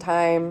take some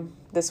time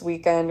this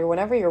weekend or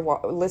whenever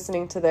you're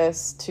listening to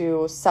this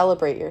to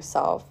celebrate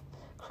yourself.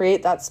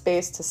 Create that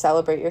space to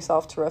celebrate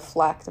yourself, to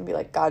reflect and be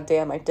like, god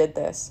damn, I did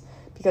this,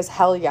 because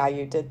hell yeah,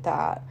 you did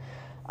that.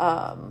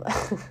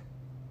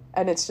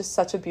 And it's just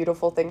such a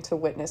beautiful thing to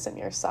witness in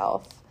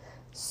yourself.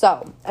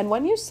 So, and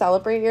when you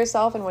celebrate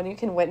yourself and when you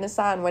can witness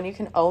that and when you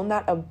can own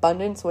that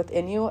abundance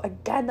within you,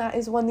 again, that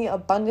is when the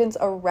abundance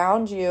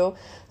around you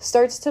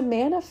starts to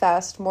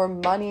manifest more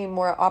money,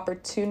 more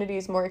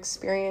opportunities, more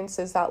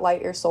experiences that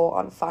light your soul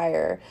on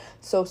fire.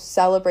 So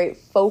celebrate,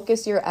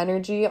 focus your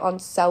energy on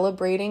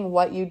celebrating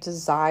what you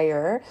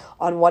desire,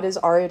 on what is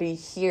already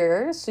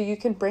here, so you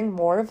can bring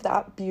more of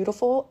that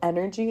beautiful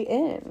energy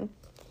in.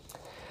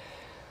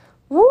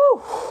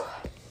 Woo!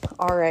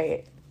 All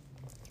right.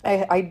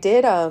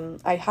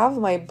 I have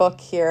my book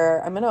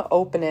here. I'm going to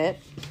open it.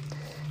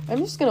 I'm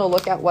just going to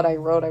look at what I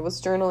wrote. I was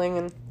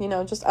journaling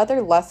and, just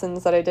other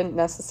lessons that I didn't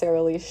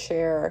necessarily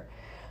share,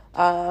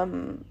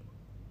 that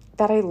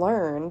I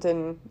learned,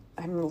 and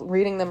I'm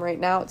reading them right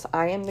now. It's,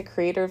 I am the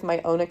creator of my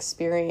own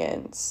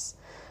experience.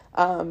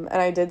 And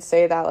I did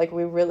say that, like,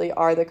 we really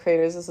are the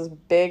creators. This is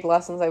big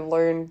lessons I've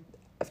learned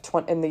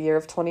in the year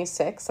of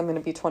 26. I'm going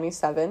to be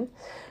 27.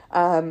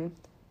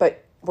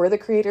 But we're the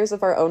creators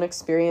of our own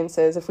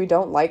experiences. If we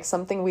don't like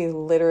something, we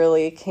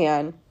literally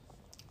can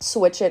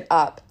switch it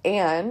up.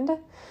 And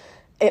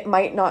it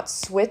might not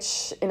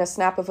switch in a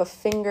snap of a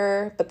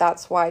finger, but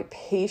that's why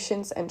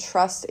patience and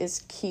trust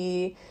is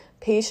key.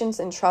 Patience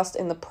and trust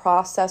in the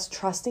process,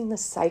 trusting the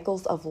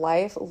cycles of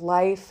life.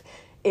 Life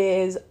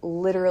is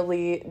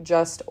literally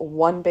just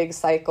one big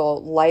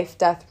cycle, life,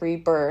 death,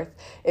 rebirth.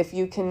 If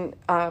you can,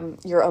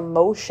 your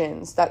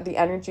emotions, that the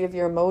energy of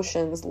your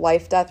emotions,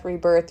 life, death,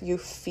 rebirth, you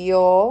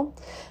feel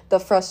the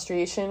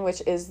frustration,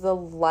 which is the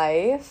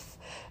life,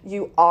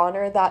 you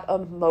honor that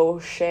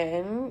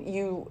emotion,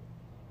 you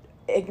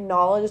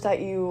acknowledge that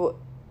you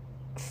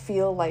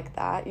feel like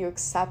that, you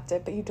accept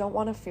it, but you don't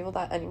want to feel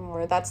that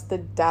anymore. That's the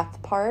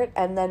death part.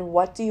 And then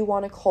what do you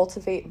want to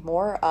cultivate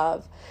more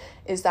of?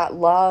 Is that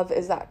love?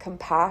 Is that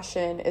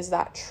compassion? Is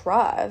that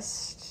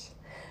trust?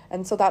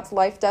 And so that's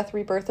life, death,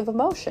 rebirth of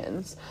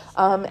emotions.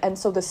 And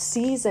so the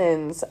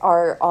seasons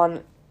are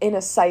in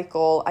a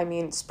cycle. I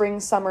mean, spring,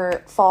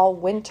 summer, fall,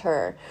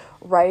 winter,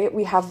 right?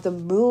 We have the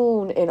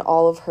moon in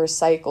all of her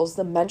cycles.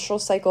 The menstrual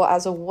cycle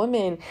as a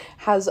woman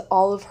has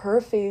all of her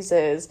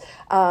phases.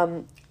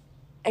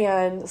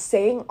 And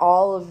saying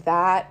all of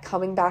that,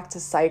 coming back to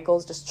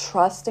cycles, just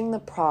trusting the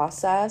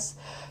process,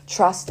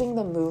 trusting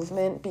the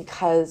movement,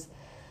 because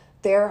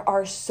there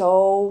are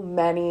so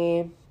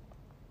many,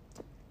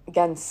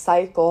 again,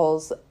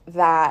 cycles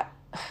that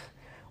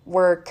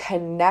we're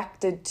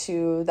connected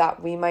to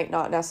that we might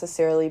not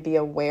necessarily be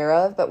aware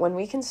of. But when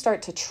we can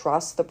start to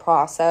trust the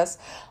process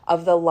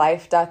of the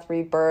life, death,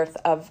 rebirth,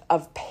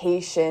 of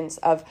patience,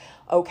 of,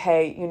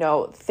 okay,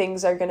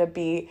 things are going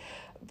to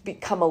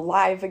become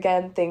alive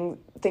again,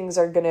 things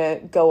are going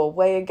to go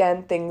away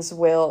again, things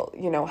will,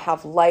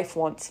 have life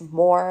once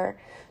more.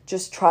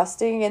 Just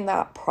trusting in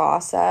that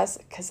process,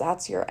 because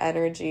that's your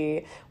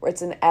energy, where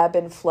it's an ebb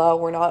and flow.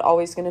 We're not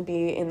always going to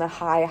be in the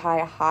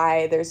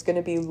high. There's going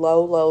to be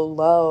low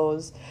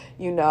lows.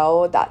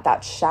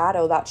 That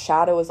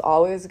shadow is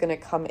always going to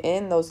come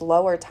in those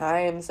lower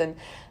times, and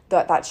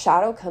that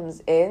shadow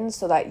comes in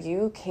so that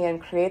you can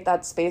create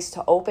that space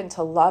to open,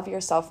 to love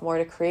yourself more,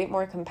 to create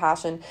more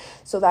compassion,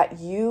 so that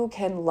you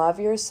can love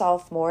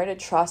yourself more, to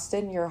trust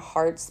in your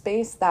heart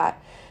space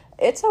that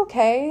it's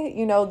okay.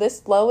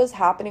 This low is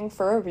happening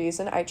for a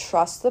reason. I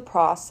trust the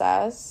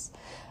process.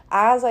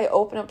 As I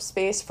open up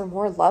space for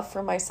more love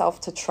for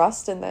myself, to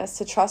trust in this,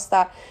 to trust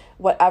that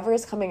whatever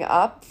is coming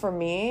up for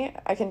me,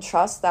 I can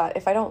trust that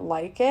if I don't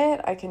like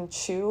it, I can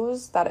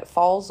choose that it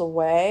falls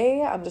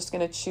away. I'm just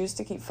going to choose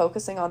to keep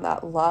focusing on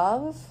that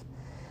love.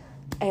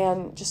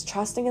 and just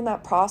trusting in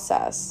that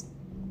process.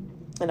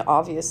 And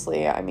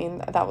obviously, I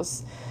mean, that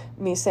was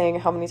me saying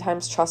how many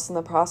times trust in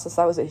the process.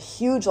 That was a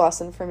huge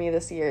lesson for me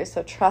this year.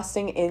 So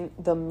trusting in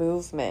the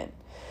movement.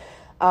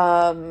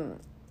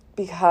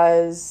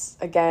 Because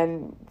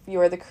again, you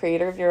are the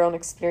creator of your own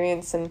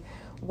experience. And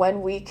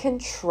when we can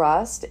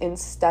trust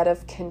instead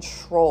of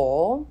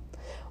control,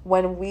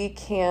 when we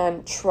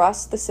can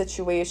trust the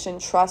situation,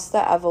 trust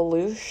the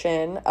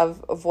evolution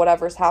of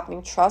whatever's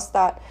happening, trust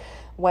that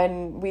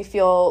when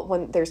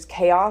there's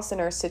chaos in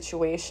our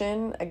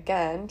situation,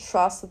 again,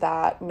 trust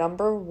that,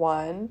 number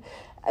one,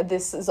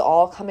 this is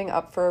all coming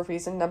up for a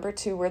reason. Number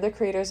two, we're the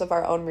creators of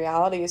our own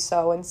reality.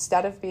 So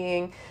instead of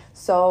being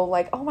so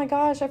like, oh my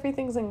gosh,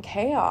 everything's in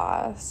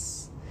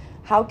chaos,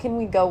 how can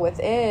we go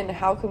within?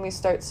 How can we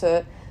start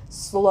to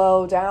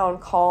slow down,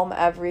 calm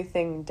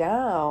everything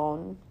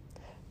down,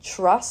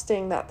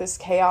 trusting that this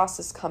chaos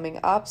is coming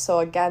up? So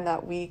again,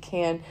 that we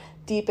can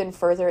deepen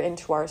further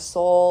into our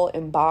soul,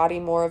 embody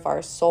more of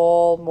our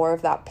soul, more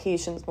of that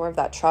patience, more of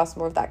that trust,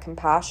 more of that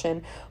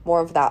compassion, more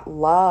of that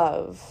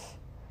love.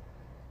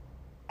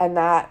 And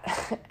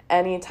that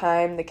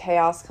anytime the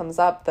chaos comes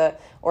up,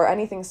 or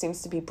anything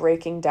seems to be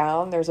breaking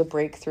down, there's a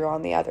breakthrough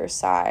on the other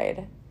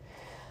side.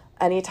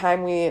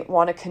 Anytime we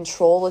want to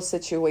control a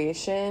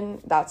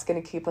situation, that's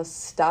going to keep us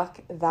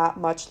stuck that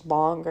much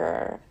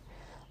longer.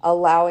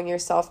 Allowing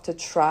yourself to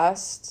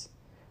trust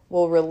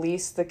will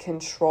release the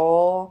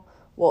control,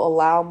 will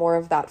allow more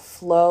of that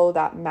flow,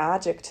 that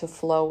magic to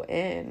flow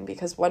in.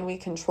 Because when we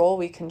control,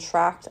 we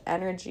contract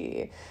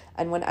energy.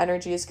 And when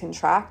energy is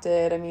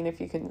contracted, I mean,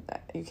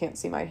 you can't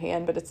see my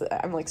hand, but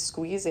I'm like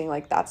squeezing,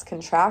 like that's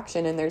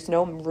contraction, and there's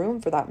no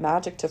room for that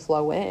magic to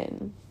flow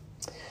in.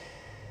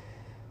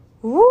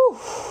 Woo!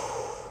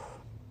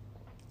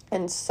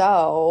 And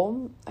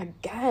so,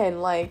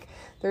 again, like,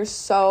 there's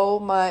so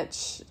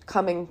much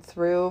coming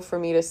through for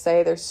me to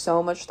say. There's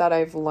so much that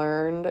I've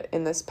learned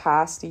in this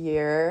past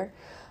year.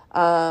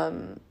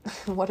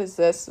 What is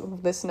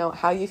this note?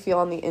 How you feel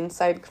on the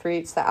inside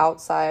creates the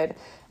outside.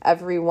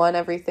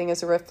 Everything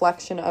is a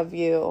reflection of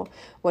you.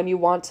 When you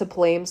want to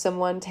blame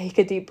someone, take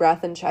a deep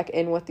breath and check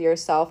in with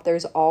yourself.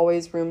 There's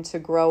always room to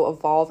grow,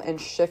 evolve, and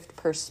shift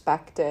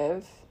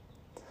perspective.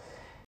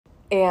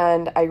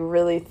 And I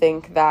really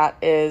think that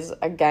is,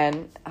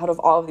 again, out of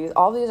all of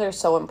these are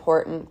so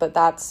important, but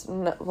that's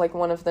like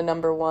one of the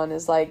number one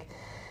is like,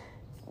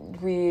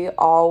 we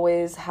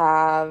always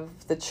have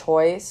the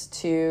choice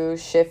to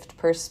shift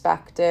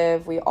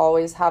perspective. We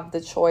always have the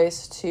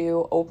choice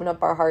to open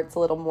up our hearts a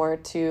little more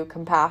to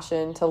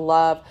compassion, to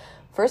love,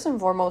 first and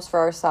foremost for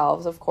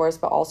ourselves, of course,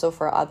 but also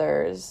for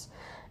others.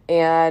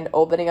 And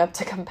opening up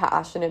to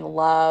compassion and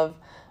love,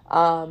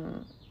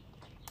 and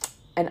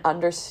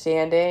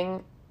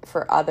understanding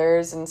for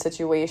others and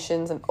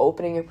situations, and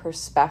opening your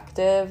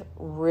perspective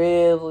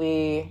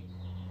really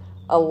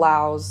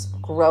allows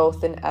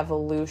growth and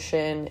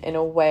evolution in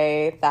a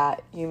way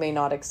that you may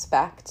not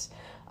expect.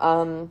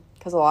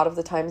 Because a lot of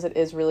the times it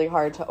is really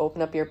hard to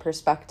open up your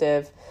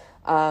perspective.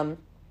 And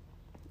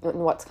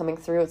what's coming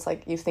through, it's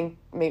like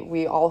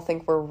we all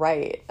think we're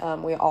right.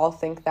 We all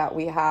think that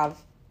we have,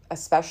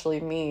 especially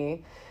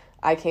me.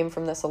 I came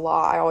from this a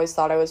lot. I always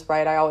thought I was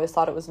right. I always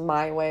thought it was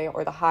my way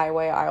or the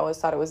highway. I always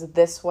thought it was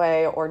this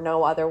way or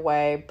no other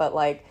way. But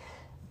like,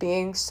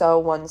 being so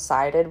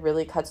one-sided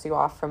really cuts you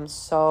off from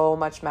so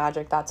much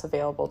magic that's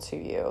available to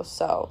you.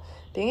 So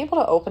being able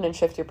to open and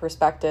shift your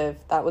perspective,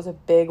 that was a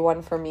big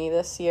one for me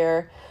this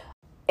year.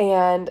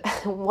 And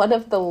one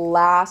of the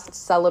last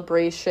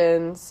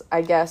celebrations,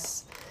 I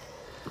guess,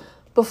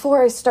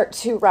 before I start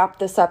to wrap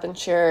this up and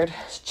share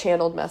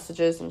channeled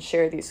messages and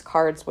share these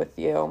cards with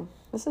you,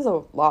 this is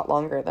a lot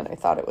longer than I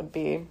thought it would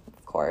be.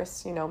 Of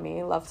course, you know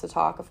me, love to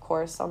talk, of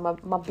course, on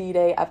my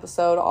B-Day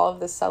episode, all of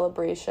this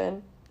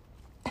celebration.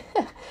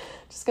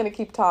 Just gonna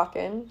keep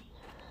talking.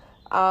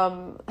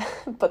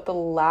 But the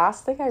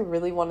last thing I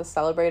really want to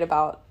celebrate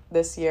about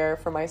this year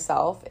for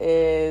myself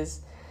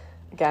is,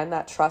 again,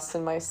 that trust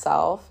in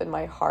myself and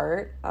my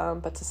heart,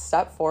 but to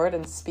step forward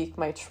and speak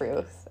my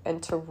truth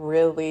and to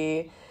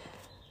really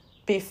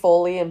be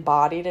fully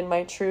embodied in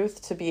my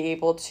truth, to be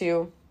able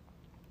to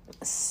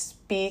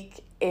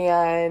speak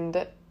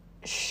and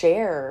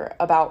share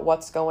about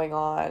what's going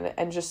on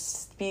and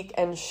just speak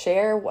and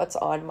share what's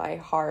on my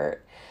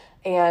heart.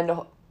 And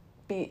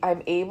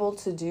I'm able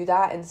to do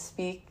that and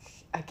speak,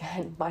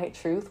 again, my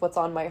truth, what's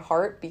on my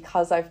heart,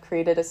 because I've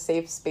created a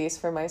safe space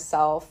for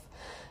myself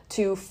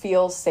to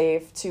feel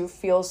safe, to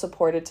feel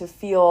supported, to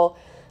feel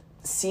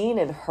seen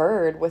and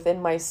heard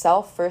within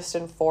myself first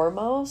and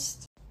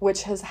foremost,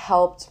 which has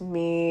helped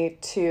me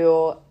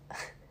to,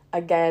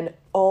 again,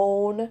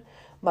 own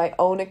my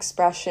own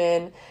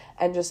expression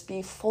and just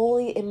be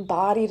fully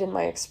embodied in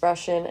my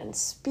expression and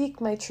speak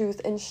my truth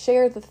and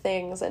share the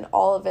things and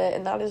all of it.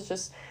 And that is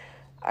just,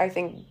 I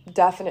think,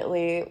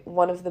 definitely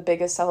one of the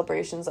biggest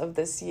celebrations of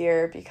this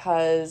year,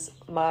 because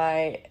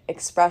my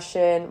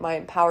expression, my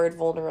empowered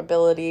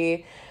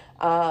vulnerability,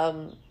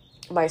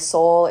 my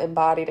soul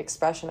embodied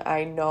expression,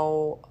 I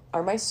know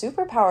are my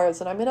superpowers,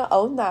 and I'm going to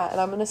own that, and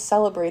I'm going to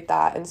celebrate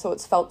that. And so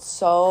it's felt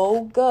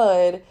so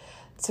good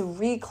to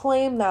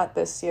reclaim that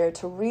this year,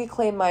 to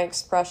reclaim my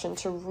expression,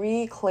 to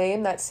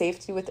reclaim that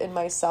safety within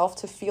myself,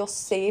 to feel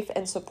safe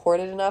and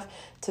supported enough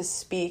to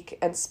speak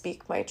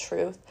my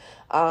truth,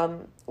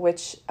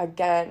 which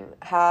again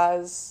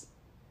has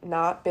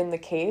not been the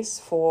case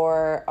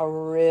for a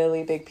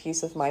really big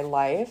piece of my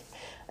life.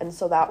 And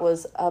so that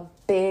was a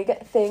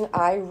big thing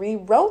I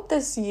rewrote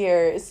this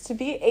year, is to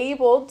be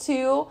able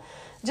to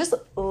just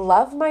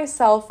love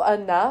myself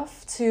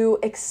enough, to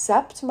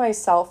accept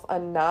myself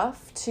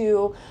enough,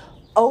 to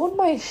own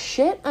my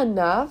shit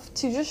enough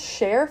to just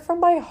share from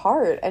my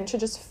heart and to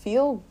just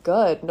feel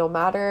good, no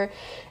matter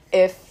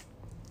if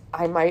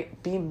I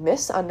might be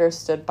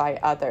misunderstood by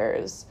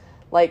others.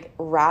 Like,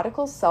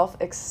 radical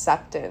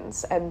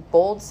self-acceptance and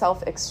bold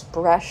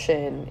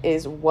self-expression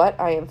is what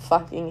I am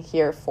fucking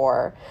here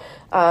for.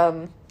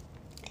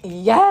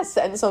 Yes,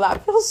 and so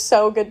that feels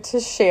so good to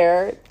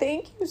share.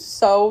 Thank you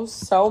so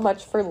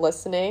much for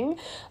listening.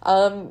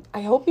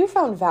 I hope you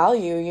found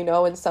value,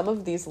 in some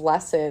of these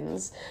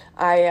lessons.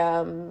 I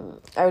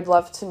would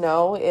love to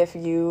know if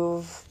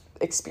you've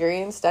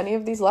experienced any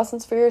of these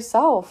lessons for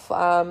yourself.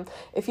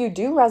 If you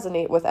do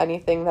resonate with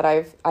anything that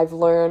I've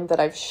learned, that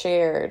I've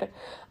shared.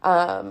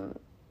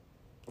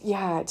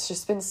 It's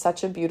just been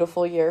such a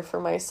beautiful year for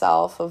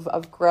myself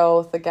of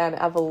growth, again,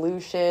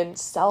 evolution,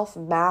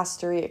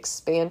 self-mastery,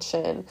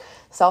 expansion.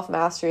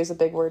 Self-mastery is a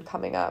big word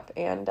coming up.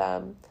 And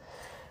I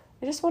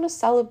just want to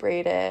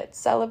celebrate it,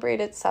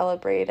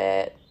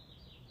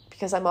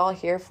 because I'm all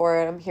here for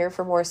it. I'm here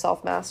for more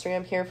self-mastery.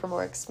 I'm here for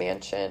more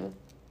expansion.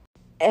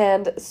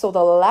 And so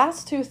the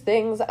last two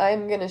things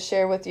I'm going to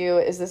share with you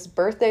is this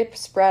birthday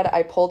spread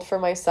I pulled for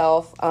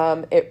myself.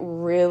 It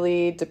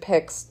really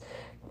depicts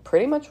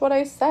pretty much what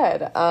I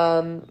said.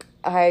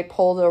 I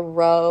pulled a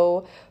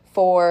row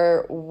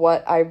for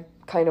what I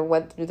kind of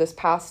went through this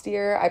past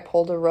year. I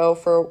pulled a row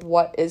for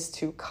what is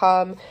to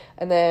come.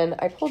 And then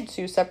I pulled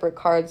two separate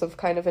cards of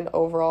kind of an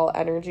overall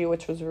energy,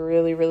 which was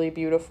really, really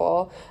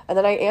beautiful. And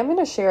then I am going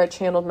to share a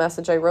channeled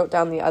message I wrote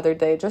down the other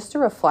day, just a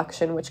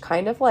reflection, which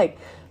kind of like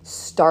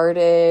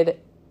started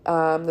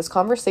this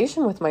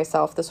conversation with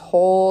myself, this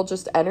whole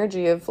just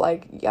energy of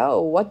like,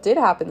 what did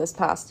happen this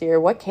past year?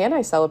 What can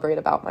I celebrate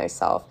about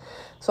myself?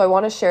 So I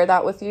want to share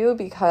that with you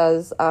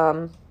because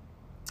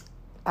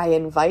I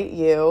invite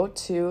you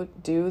to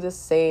do the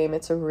same.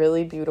 It's a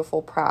really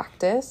beautiful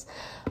practice.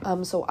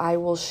 So I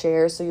will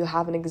share so you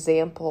have an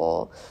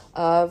example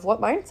of what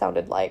mine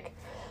sounded like.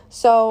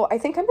 So I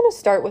think I'm going to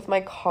start with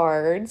my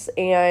cards,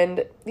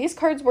 and these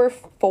cards were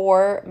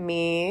for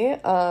me.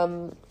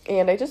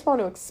 And I just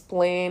want to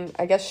explain,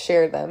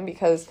 share them,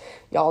 because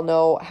y'all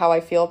know how I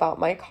feel about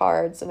my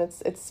cards. And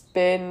it's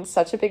been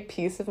such a big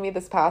piece of me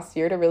this past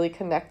year to really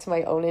connect to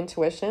my own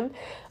intuition,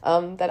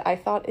 that I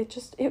thought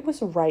it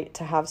was right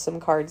to have some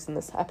cards in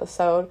this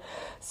episode.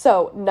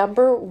 So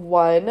number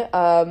one,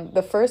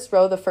 the first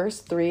row, the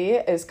first three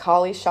is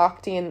Kali,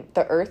 Shakti, and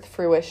the Earth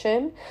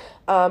Fruition.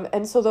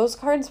 And so those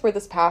cards were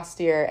this past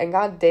year, and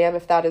god damn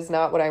if that is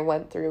not what I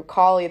went through.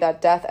 Kali,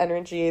 that death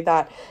energy,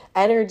 that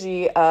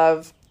energy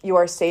of you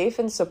are safe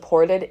and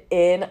supported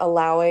in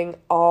allowing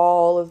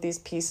all of these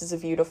pieces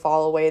of you to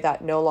fall away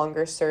that no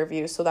longer serve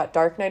you. So that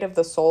dark night of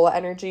the soul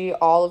energy,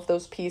 all of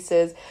those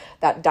pieces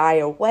that die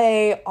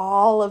away,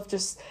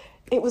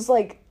 it was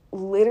like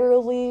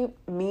literally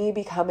me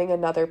becoming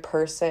another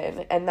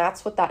person. And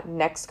that's what that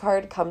next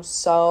card comes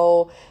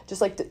so just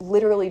like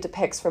literally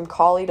depicts, from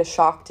Kali to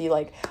Shakti.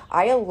 Like,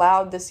 I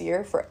allowed this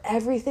year for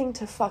everything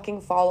to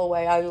fucking fall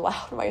away. I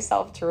allowed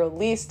myself to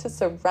release, to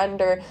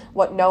surrender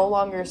what no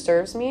longer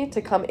serves me,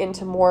 to come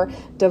into more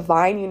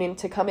divine union,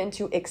 to come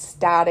into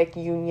ecstatic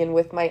union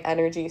with my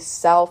energy,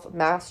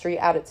 self-mastery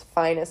at its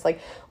finest.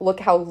 Like, look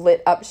how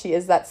lit up she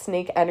is. That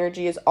snake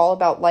energy is all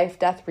about life,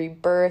 death,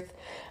 rebirth.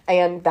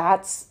 And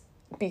that's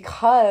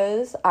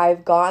because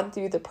I've gone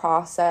through the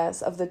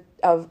process of the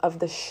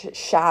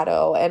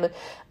shadow, and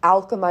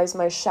alchemized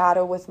my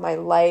shadow with my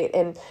light,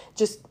 and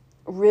just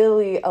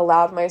really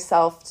allowed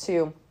myself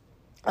to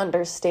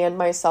understand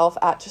myself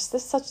at just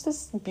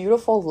this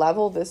beautiful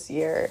level this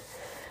year.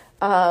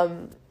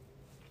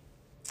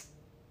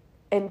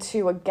 And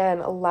to, again,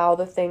 allow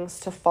the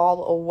things to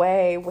fall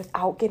away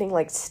without getting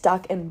like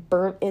stuck and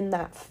burnt in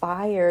that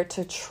fire,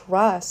 to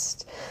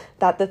trust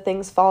that the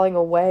things falling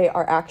away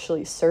are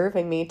actually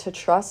serving me, to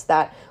trust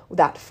that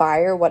that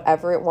fire,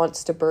 whatever it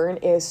wants to burn,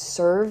 is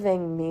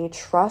serving me,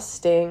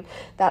 trusting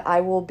that I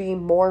will be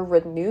more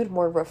renewed,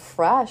 more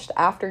refreshed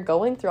after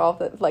going through all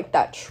the, like,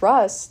 that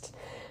trust.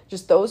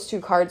 Just those two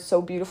cards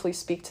so beautifully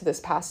speak to this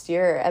past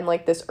year. And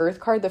like this Earth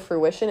card, the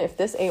fruition, if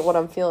this ain't what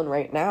I'm feeling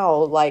right now,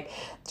 like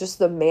just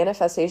the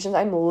manifestations,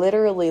 I'm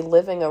literally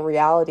living a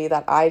reality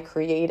that I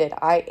created.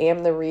 I am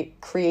the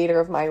creator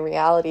of my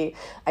reality.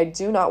 I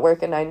do not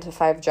work a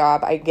 9-to-5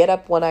 job. I get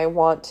up when I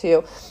want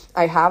to.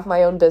 I have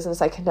my own business.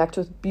 I connect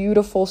with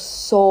beautiful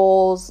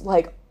souls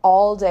like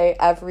all day,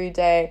 every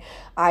day.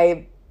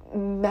 I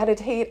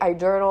meditate, I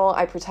journal,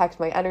 I protect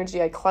my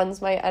energy, I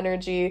cleanse my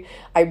energy,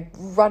 I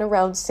run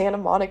around Santa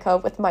Monica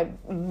with my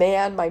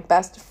man, my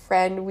best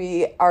friend.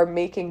 We are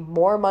making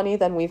more money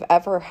than we've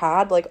ever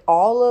had. Like,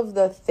 all of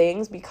the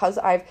things, because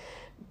I've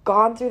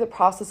gone through the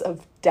process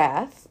of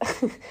death,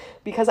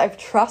 because I've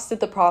trusted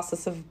the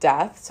process of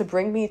death to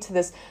bring me to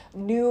this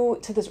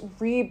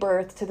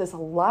rebirth, to this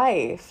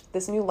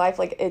new life.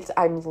 Like,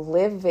 I'm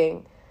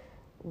living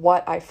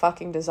what I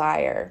fucking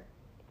desire.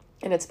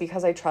 And it's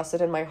because I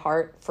trusted in my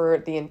heart for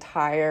the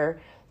entire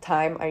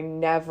time. I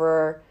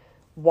never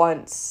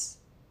once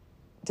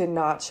did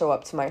not show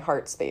up to my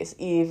heart space,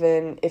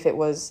 even if it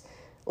was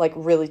like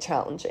really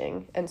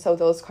challenging. And so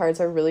those cards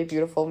are really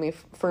beautiful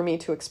for me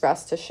to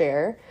express, to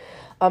share.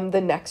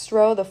 The next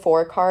row, the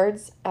 4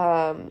 cards,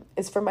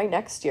 is for my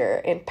next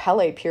year, in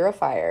Pele,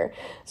 Purifier.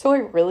 So I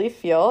really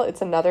feel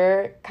it's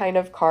another kind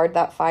of card,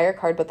 that fire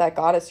card, but that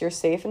goddess. You're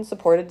safe and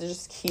supported to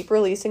just keep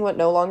releasing what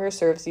no longer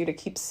serves you, to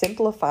keep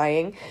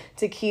simplifying,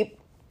 to keep,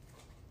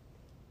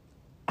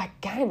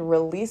 again,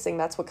 releasing.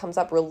 That's what comes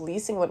up,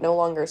 releasing what no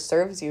longer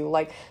serves you.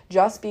 Like,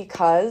 just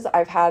because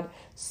I've had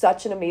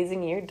such an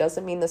amazing year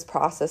doesn't mean this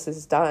process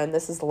is done.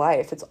 This is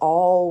life. It's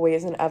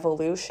always an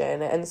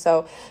evolution. And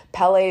so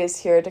Pele is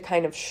here to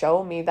kind of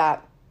show me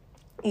that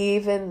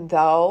even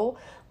though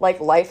like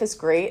life is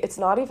great, it's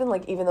not even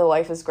like, even though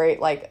life is great,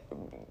 like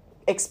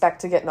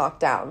expect to get knocked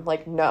down.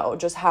 Like, no,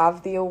 just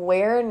have the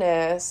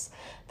awareness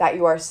that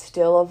you are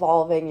still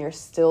evolving, you're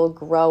still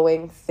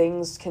growing,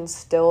 things can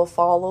still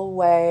fall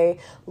away.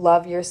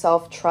 Love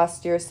yourself,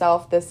 trust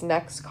yourself. This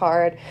next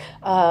card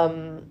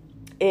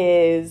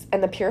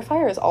and the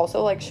Purifier is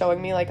also like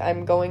showing me like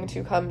I'm going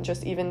to come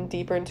just even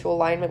deeper into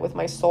alignment with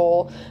my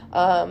soul,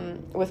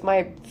 with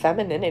my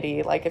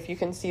femininity. Like, if you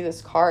can see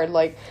this card,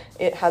 like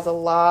it has a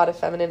lot of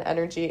feminine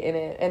energy in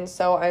it. And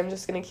so I'm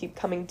just going to keep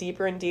coming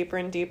deeper and deeper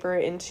and deeper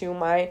into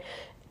my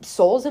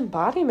soul's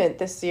embodiment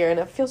this year, and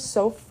it feels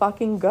so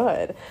fucking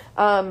good.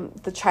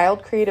 The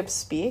child creative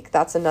speak,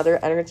 that's another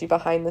energy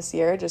behind this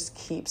year. Just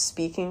keep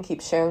speaking,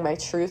 keep sharing my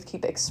truth,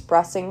 keep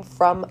expressing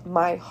from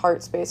my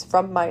heart space,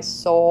 from my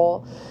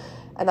soul.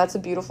 And that's a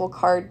beautiful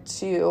card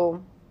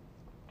to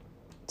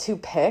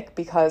pick,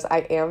 because I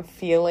am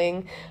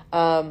feeling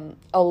a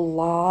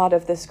lot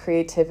of this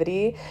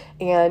creativity.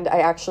 And I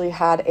actually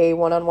had a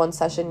one-on-one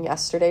session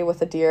yesterday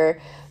with a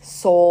dear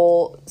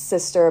soul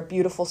sister, a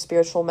beautiful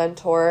spiritual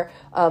mentor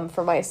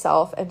for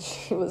myself. And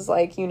she was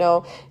like, you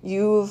know,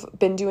 you've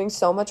been doing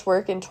so much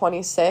work in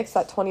 26,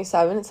 at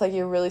 27, it's like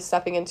you're really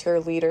stepping into your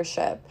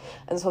leadership.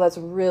 And so that's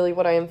really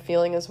what I am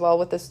feeling as well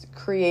with this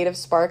creative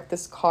spark,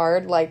 this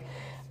card. Like,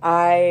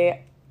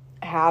 I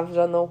have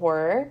done the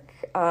work,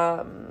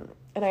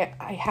 and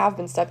I have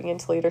been stepping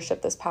into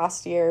leadership this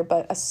past year,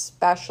 but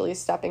especially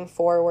stepping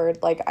forward.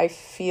 Like, I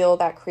feel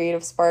that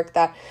creative spark,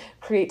 that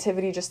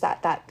creativity, just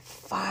that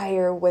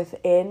fire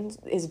within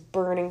is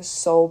burning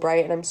so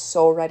bright, and I'm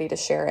so ready to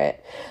share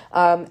it.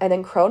 And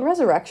then Crone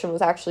Resurrection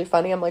was actually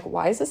funny. I'm like,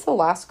 why is this the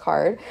last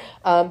card?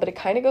 But it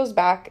kind of goes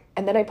back,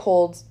 and then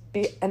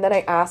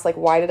I asked, like,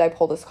 why did I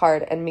pull this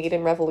card? And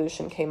Maiden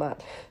Revolution came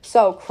up.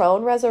 So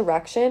Crone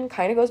Resurrection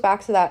kind of goes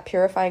back to that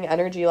purifying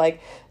energy.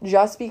 Like,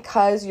 just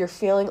because you're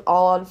feeling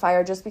all on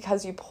fire, just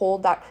because you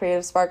pulled that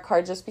creative spark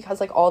card, just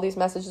because like all these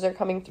messages are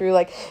coming through,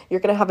 like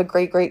you're going to have a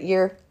great, great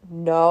year.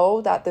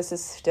 Know that this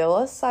is still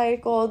a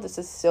cycle. This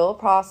is still a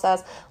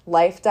process.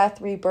 Life,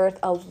 death, rebirth.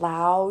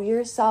 Allow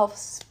yourself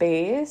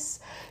space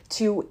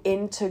to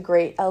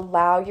integrate,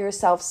 allow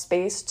yourself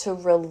space to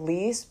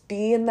release,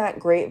 be in that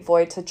great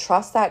void, to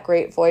trust that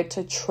great void,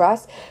 to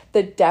trust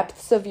the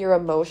depths of your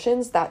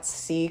emotions. That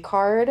C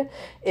card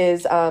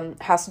is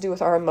has to do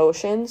with our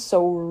emotions.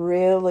 So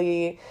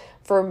really,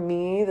 for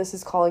me, this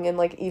is calling in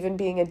like even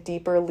being a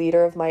deeper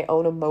leader of my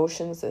own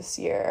emotions this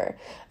year,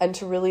 and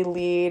to really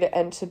lead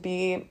and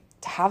to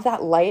have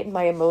that light in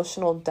my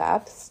emotional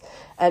depths,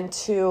 and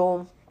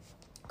to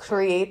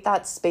create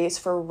that space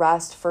for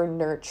rest, for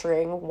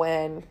nurturing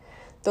when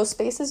those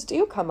spaces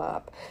do come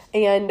up.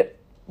 And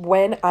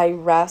when I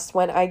rest,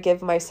 when I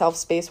give myself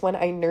space, when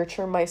I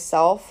nurture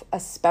myself,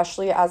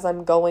 especially as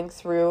I'm going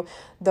through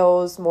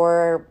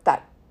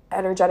that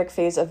energetic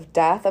phase of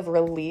death, of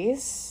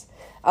release,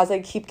 as I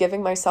keep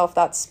giving myself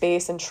that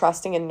space and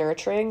trusting and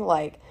nurturing,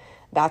 like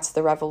that's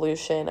the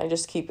revolution. I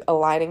just keep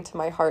aligning to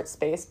my heart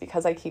space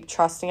because I keep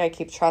trusting,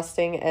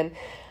 and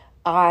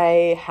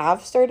I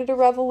have started a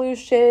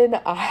revolution.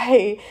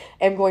 I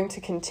am going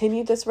to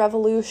continue this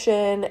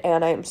revolution,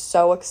 and I'm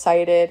so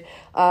excited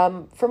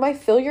for my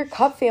Fill Your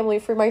Cup family,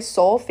 for my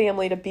soul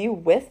family to be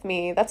with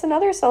me. That's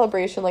another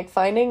celebration. Like,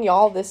 finding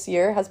y'all this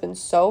year has been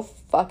so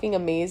fucking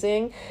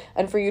amazing,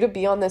 and for you to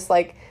be on this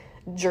like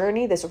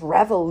journey, this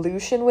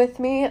revolution with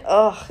me,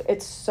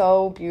 it's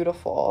so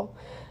beautiful.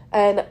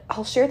 And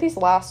I'll share these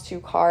last two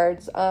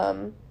cards.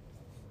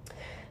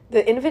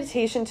 The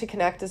Invitation to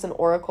Connect is an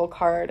oracle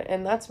card,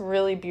 and that's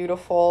really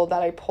beautiful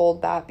that I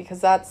pulled that,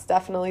 because that's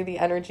definitely the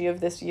energy of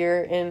this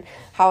year in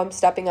how I'm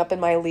stepping up in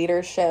my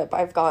leadership.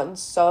 I've gotten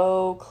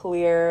so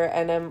clear,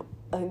 and I'm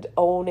and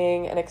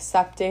owning and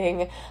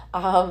accepting,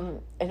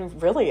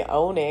 and really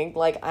owning,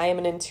 like, I am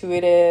an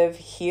intuitive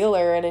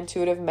healer, an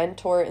intuitive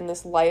mentor in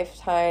this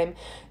lifetime,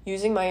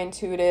 using my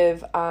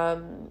intuitive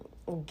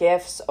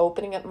gifts,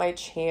 opening up my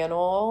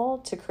channel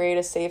to create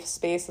a safe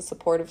space, a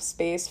supportive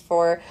space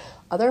for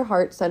other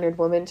heart-centered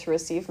women to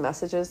receive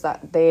messages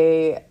that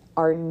they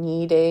are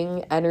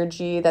needing,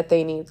 energy that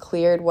they need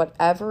cleared,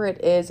 whatever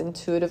it is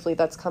intuitively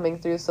that's coming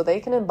through, so they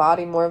can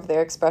embody more of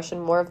their expression,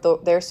 more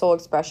of their soul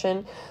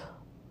expression,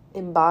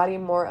 embody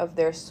more of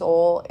their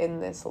soul in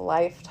this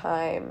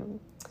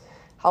lifetime,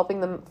 helping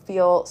them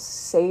feel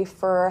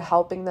safer,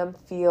 helping them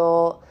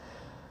feel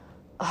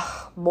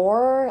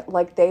more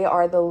like they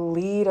are the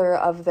leader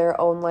of their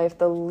own life,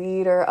 the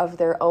leader of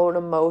their own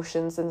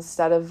emotions,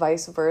 instead of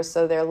vice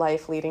versa, their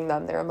life leading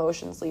them, their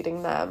emotions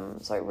leading them.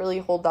 So I really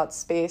hold that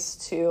space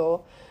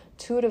to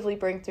intuitively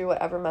bring through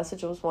whatever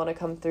messages want to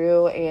come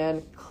through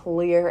and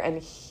clear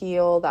and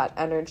heal that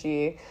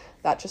energy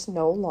that just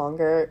no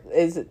longer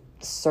is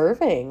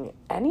serving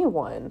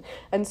anyone.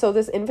 And so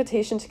this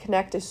invitation to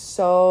connect is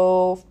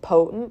so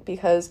potent,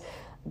 because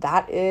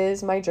that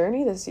is my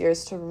journey this year,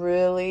 is to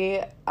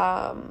really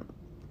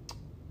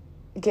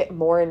get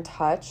more in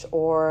touch,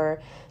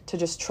 or to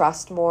just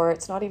trust more.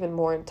 It's not even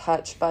more in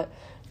touch, but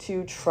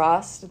to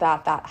trust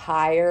that that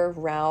higher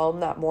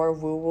realm, that more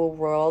woo-woo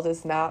world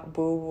is not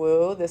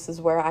woo-woo. This is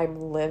where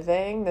I'm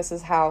living. This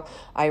is how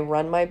I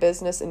run my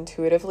business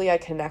intuitively. I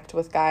connect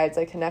with guides.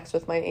 I connect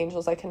with my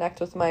angels. I connect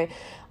with my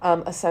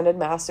ascended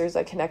masters.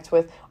 I connect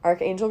with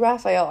Archangel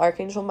Raphael,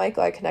 Archangel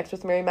Michael. I connect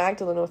with Mary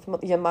Magdalene, with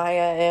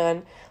Yamaya,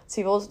 and to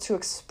be able to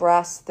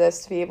express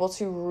this, to be able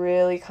to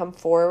really come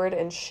forward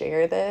and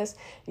share this.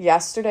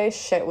 Yesterday,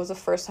 was the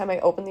first time I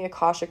opened the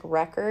Akashic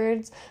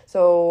Records,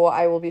 so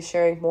I will be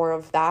sharing more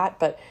of that,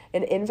 but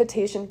an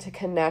invitation to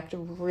connect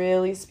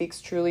really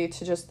speaks truly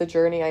to just the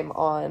journey I'm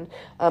on,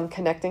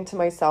 connecting to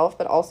myself,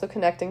 but also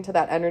connecting to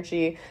that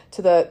energy,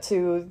 to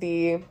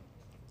the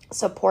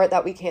support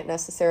that we can't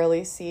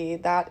necessarily see.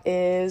 That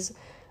is,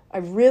 I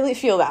really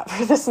feel that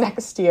for this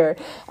next year.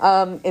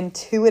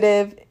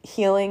 Intuitive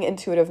healing,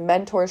 intuitive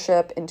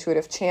mentorship,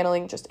 intuitive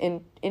channeling, just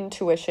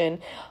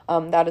intuition.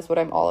 That is what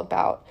I'm all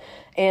about.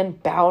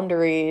 And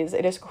boundaries.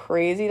 It is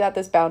crazy that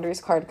this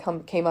boundaries card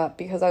came up,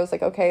 because I was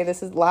like, okay,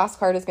 last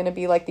card is going to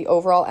be like the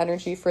overall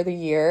energy for the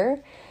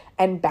year.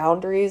 And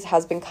boundaries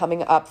has been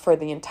coming up for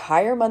the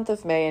entire month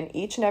of May in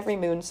each and every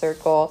moon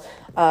circle.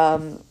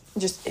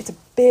 It's a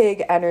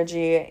big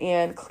energy,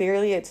 and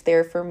clearly it's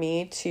there for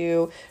me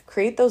to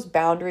create those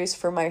boundaries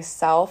for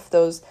myself,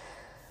 those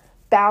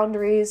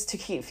boundaries to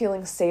keep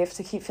feeling safe,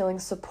 to keep feeling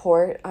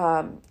support,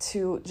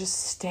 to just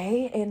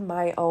stay in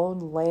my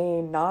own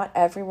lane. Not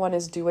everyone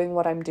is doing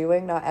what I'm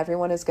doing. Not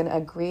everyone is going to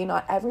agree.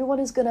 Not everyone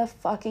is going to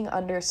fucking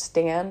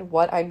understand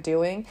what I'm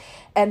doing.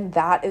 And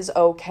that is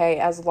okay,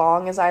 as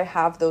long as I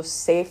have those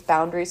safe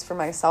boundaries for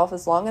myself,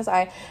 as long as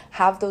I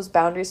have those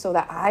boundaries so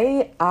that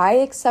I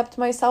accept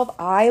myself,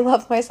 I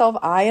love myself,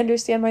 I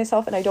understand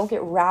myself, and I don't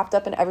get wrapped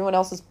up in everyone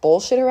else's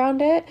bullshit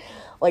around it.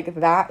 Like,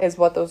 that is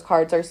what those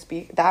cards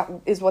that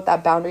is what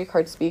that boundary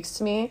card speaks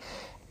to me.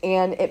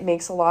 And it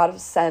makes a lot of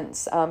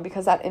sense,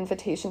 because that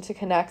invitation to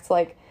connect,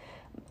 like,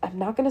 I'm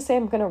not going to say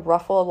I'm going to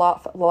ruffle a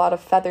lot of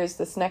feathers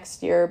this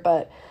next year,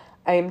 but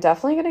I'm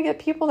definitely going to get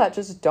people that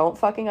just don't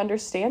fucking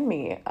understand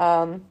me.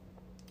 And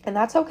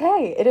that's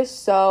okay. It is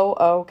so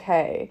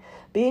okay.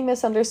 Being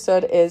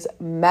misunderstood is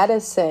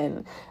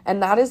medicine.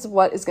 And that is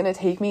what is going to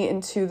take me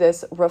into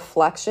this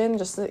reflection,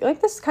 just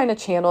like this kind of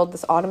channeled,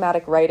 this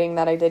automatic writing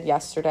that I did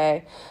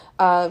yesterday.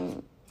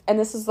 And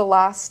this is the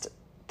last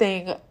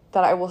thing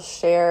that I will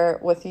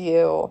share with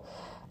you.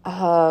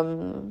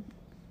 But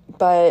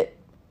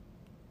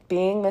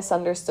being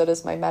misunderstood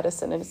is my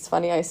medicine. And it's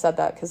funny I said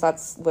that, because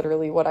that's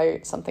literally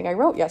something I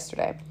wrote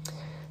yesterday.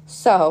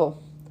 So,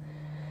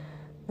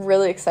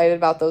 really excited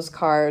about those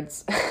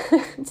cards.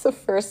 It's the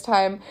first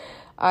time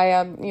I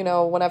am,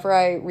 whenever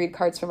I read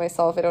cards for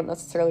myself, I don't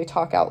necessarily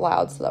talk out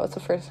loud. So that was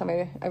the first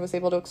time I was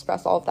able to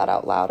express all of that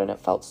out loud, and it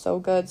felt so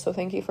good. So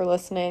thank you for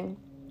listening.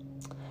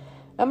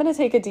 I'm going to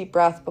take a deep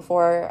breath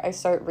before I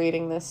start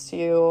reading this to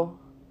you.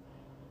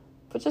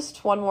 But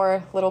just one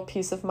more little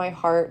piece of my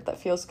heart that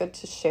feels good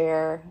to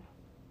share.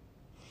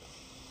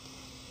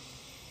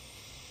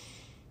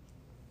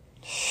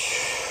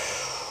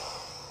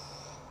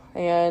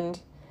 And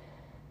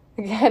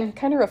again,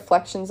 kind of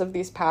reflections of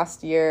this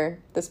past year.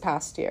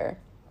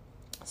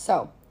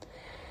 So,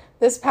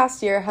 this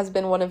past year has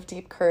been one of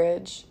deep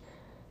courage.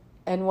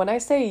 And when I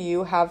say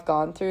you have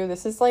gone through,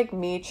 this is like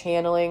me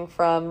channeling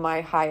from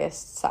my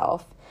highest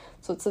self.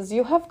 So it says,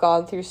 you have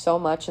gone through so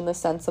much in the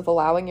sense of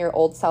allowing your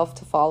old self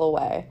to fall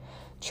away,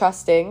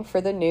 trusting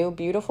for the new,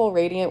 beautiful,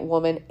 radiant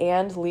woman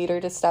and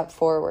leader to step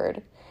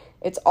forward.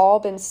 It's all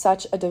been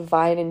such a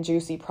divine and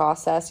juicy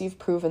process. You've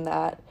proven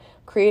that.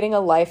 Creating a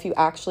life you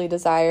actually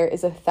desire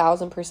is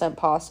 1,000%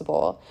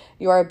 possible.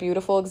 You are a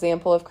beautiful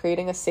example of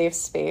creating a safe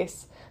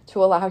space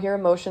to allow your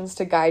emotions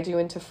to guide you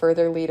into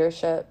further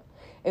leadership,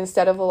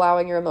 instead of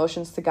allowing your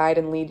emotions to guide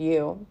and lead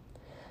you.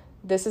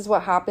 This is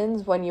what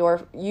happens when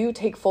you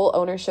take full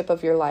ownership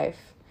of your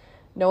life.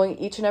 Knowing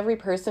each and every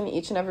person,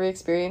 each and every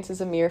experience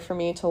is a mirror for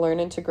me to learn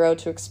and to grow,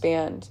 to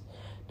expand.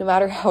 No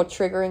matter how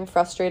triggering,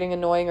 frustrating,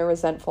 annoying, or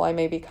resentful I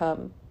may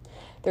become,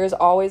 there is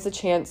always a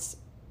chance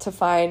to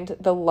find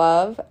the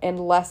love and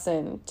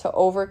lesson to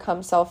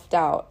overcome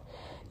self-doubt.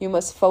 You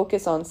must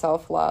focus on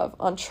self-love,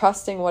 on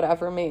trusting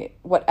whatever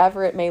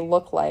it may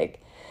look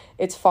like.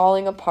 It's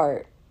falling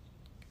apart.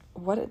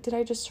 What did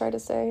I just try to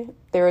say?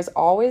 There is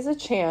always a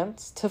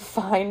chance to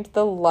find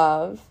the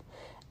love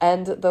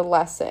and the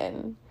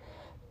lesson.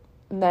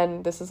 And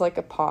then this is like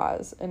a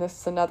pause, and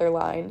this is another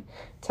line.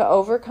 To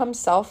overcome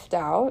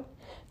self-doubt,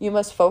 you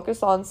must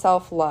focus on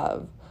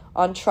self-love,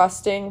 on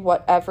trusting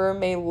whatever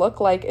may look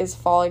like is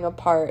falling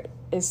apart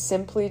is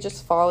simply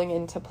just falling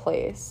into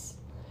place.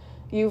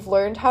 You've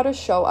learned how to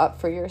show up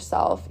for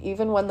yourself,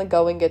 even when the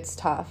going gets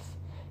tough,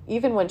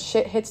 even when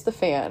shit hits the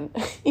fan,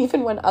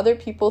 even when other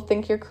people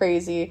think you're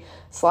crazy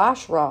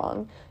 /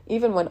 wrong,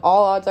 even when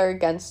all odds are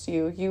against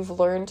you. You've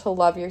learned to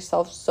love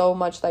yourself so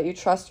much that you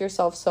trust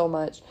yourself so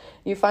much.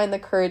 You find the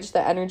courage,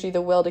 the energy,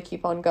 the will to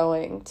keep on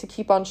going, to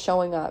keep on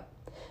showing up.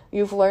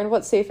 You've learned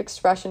what safe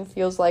expression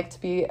feels like, to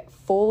be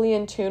fully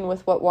in tune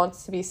with what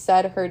wants to be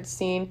said, heard,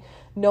 seen,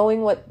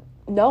 knowing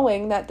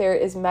that there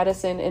is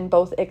medicine in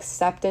both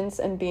acceptance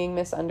and being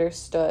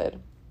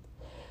misunderstood.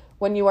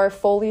 When you are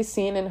fully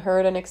seen and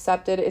heard and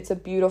accepted, it's a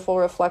beautiful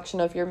reflection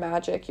of your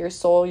magic, your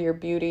soul, your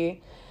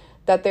beauty,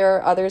 that there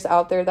are others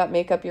out there that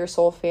make up your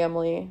soul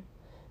family,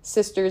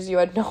 sisters you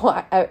had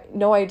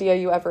no idea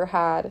you ever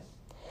had.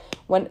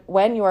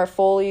 When you are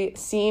fully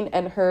seen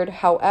and heard,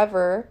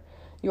 however,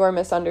 you are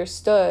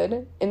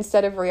misunderstood,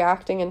 instead of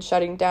reacting and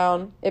shutting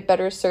down, it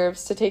better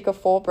serves to take a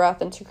full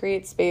breath and to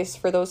create space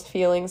for those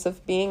feelings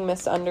of being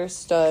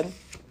misunderstood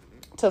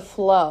to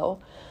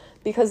flow,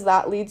 because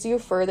that leads you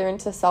further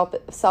into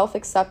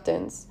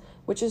self-acceptance,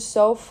 which is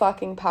so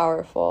fucking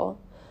powerful.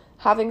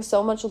 Having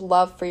so much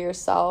love for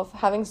yourself,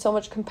 having so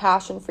much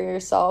compassion for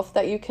yourself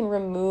that you can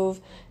remove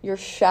your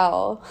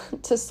shell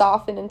to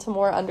soften into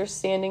more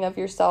understanding of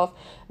yourself,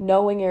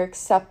 knowing your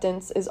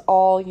acceptance is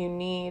all you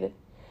need.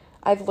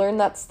 I've learned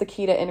that's the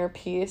key to inner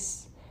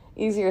peace.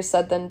 Easier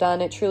said than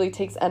done. It truly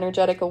takes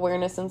energetic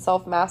awareness and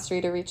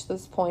self-mastery to reach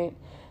this point.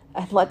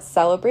 And let's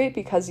celebrate,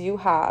 because you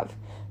have.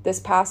 This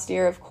past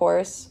year, of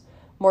course,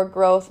 more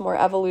growth, more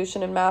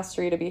evolution, and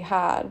mastery to be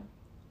had.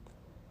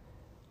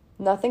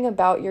 Nothing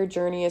about your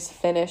journey is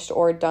finished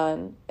or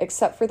done,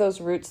 except for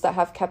those roots that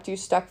have kept you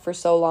stuck for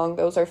so long.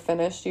 Those are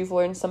finished. You've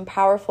learned some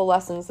powerful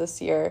lessons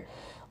this year.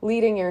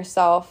 Leading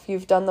yourself,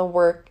 you've done the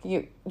work.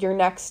 Your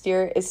next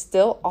year is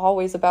still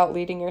always about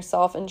leading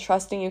yourself and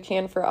trusting you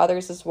can for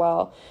others as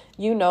well.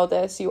 You know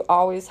this, you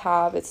always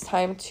have. It's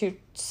time to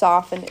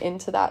soften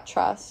into that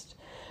trust.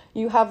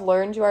 You have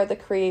learned you are the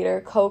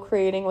creator,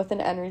 co-creating with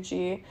an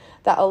energy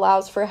that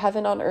allows for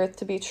heaven on earth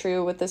to be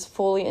true with this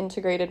fully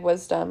integrated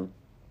wisdom.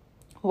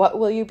 What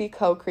will you be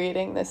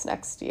co-creating this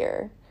next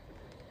year?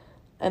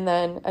 And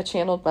then a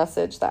channeled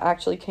message that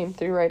actually came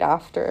through right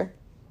after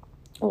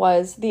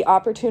was, the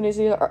opportunities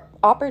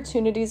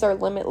are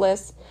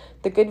limitless.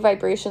 The good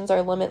vibrations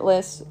are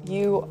limitless.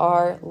 You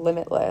are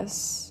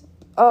limitless.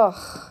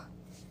 Ugh.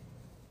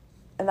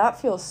 And that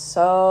feels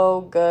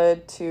so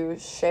good to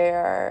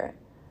share.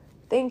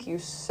 Thank you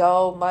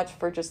so much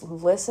for just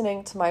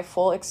listening to my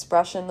full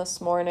expression this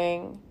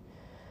morning.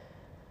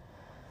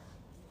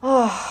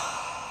 It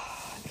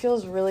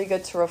feels really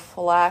good to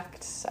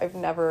reflect. I've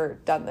never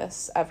done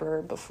this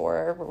ever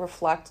before.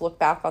 Reflect, look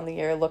back on the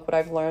year, look what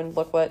I've learned,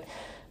 look what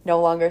no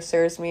longer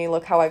serves me,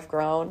 look how I've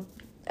grown,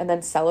 and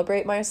then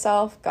celebrate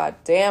myself. God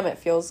damn, it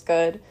feels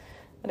good.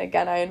 And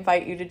again, I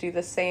invite you to do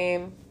the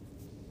same.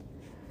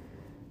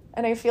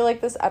 And I feel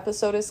like this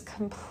episode is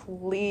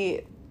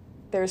complete.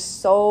 There's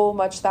so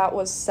much that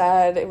was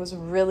said. It was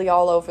really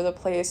all over the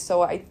place.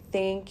 So I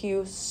thank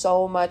you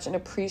so much and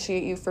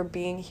appreciate you for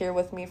being here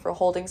with me, for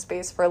holding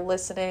space, for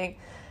listening,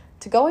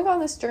 to going on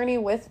this journey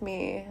with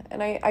me.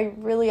 And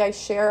I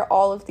share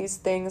all of these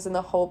things in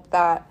the hope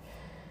that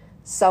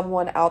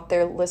someone out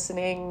there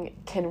listening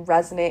can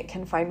resonate,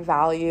 can find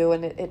value,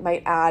 and it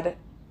might add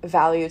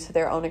value to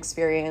their own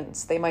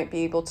experience. They might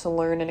be able to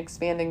learn and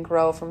expand and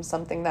grow from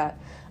something that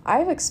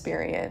I've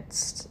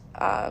experienced.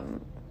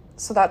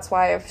 So that's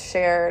why I've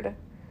shared.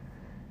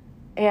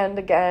 And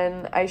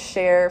again, I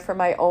share for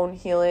my own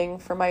healing,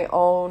 for my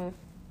own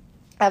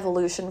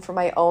evolution, for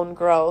my own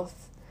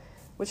growth,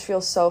 which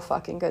feels so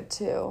fucking good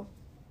too.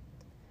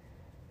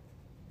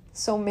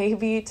 So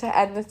maybe to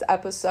end this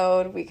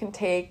episode, we can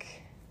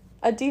take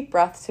a deep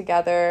breath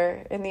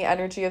together in the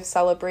energy of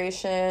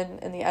celebration,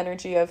 in the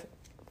energy of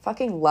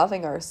fucking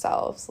loving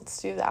ourselves.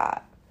 Let's do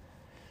that.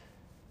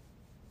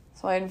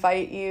 So I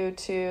invite you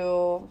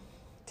to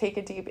take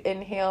a deep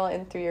inhale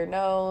in through your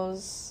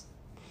nose.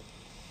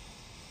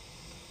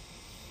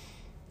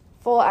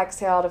 Full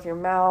exhale out of your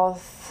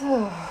mouth.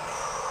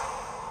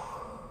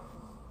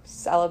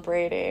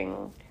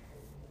 Celebrating,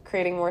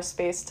 creating more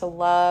space to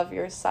love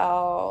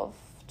yourself,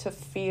 to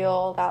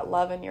feel that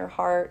love in your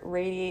heart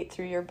radiate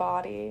through your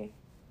body.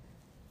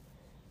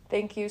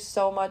 Thank you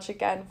so much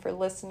again for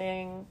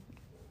listening.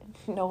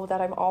 Know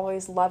that I'm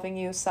always loving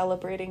you,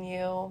 celebrating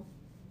you.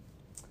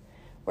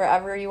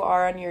 Wherever you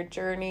are on your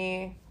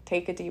journey,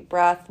 take a deep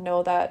breath.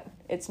 Know that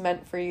it's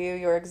meant for you.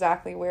 You're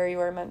exactly where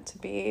you are meant to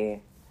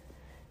be.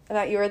 And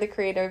that you are the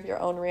creator of your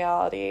own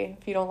reality.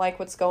 If you don't like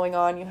what's going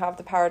on, you have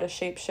the power to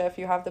shapeshift.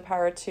 You have the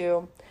power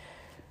to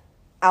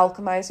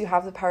alchemize. You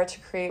have the power to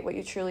create what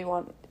you truly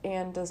want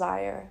and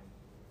desire.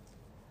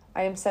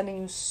 I am sending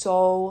you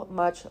so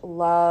much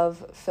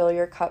love, Fill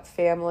Your Cup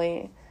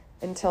family.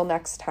 Until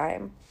next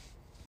time.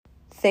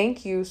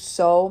 Thank you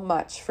so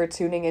much for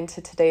tuning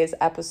into today's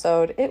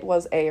episode. It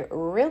was a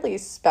really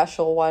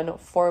special one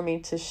for me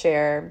to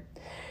share.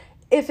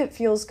 If it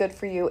feels good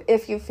for you,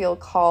 if you feel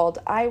called,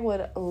 I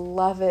would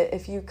love it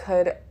if you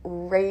could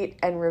rate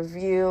and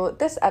review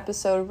this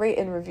episode, rate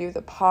and review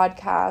the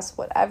podcast,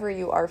 whatever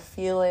you are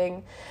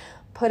feeling.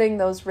 Putting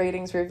those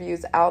ratings,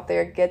 reviews out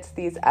there gets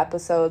these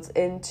episodes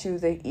into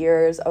the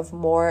ears of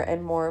more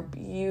and more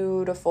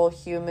beautiful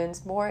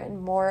humans, more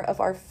and more of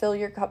our Fill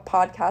Your Cup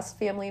podcast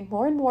family,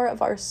 more and more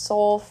of our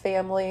soul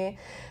family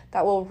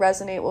that will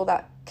resonate,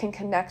 that can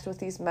connect with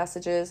these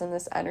messages and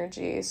this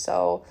energy.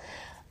 So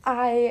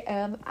I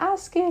am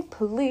asking,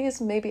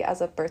 please, maybe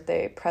as a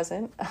birthday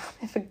present,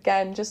 if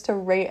again, just to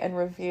rate and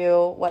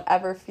review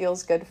whatever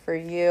feels good for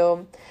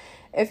you.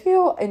 If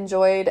you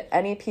enjoyed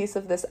any piece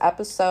of this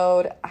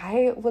episode,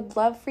 I would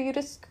love for you to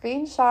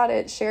screenshot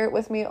it, share it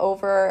with me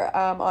over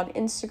on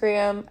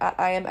Instagram at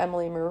I am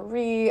Emily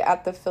Marie,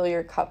 at the Fill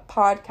Your Cup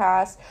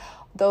podcast.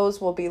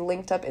 Those will be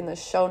linked up in the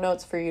show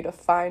notes for you to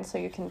find, so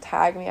you can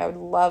tag me. I would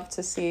love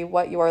to see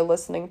what you are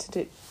listening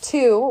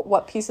to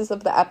what pieces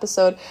of the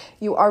episode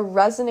you are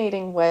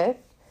resonating with.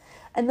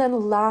 And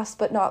then last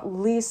but not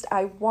least,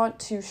 I want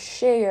to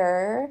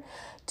share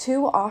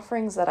 2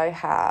 offerings that I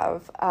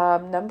have.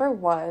 Number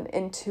 1,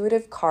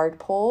 intuitive card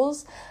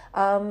pulls.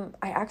 I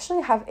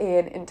actually have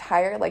an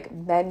entire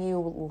menu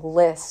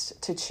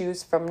list to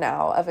choose from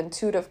now of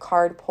intuitive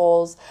card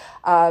pulls,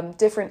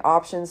 different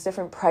options,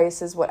 different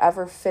prices,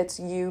 whatever fits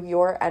you,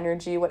 your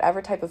energy,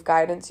 whatever type of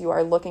guidance you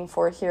are looking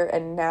for here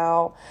and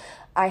now.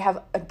 I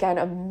have, again,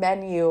 a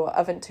menu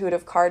of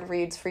intuitive card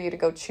reads for you to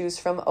go choose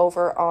from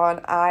over on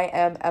I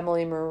am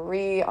Emily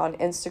Marie on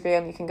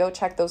Instagram. You can go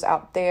check those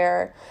out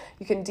there.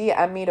 You can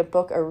DM me to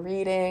book a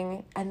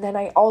reading. And then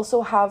I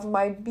also have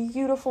my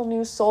beautiful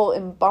new soul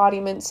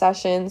embodiment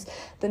sessions,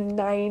 the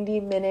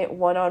 90-minute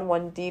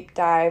one-on-one deep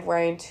dive where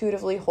I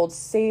intuitively hold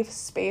safe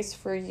space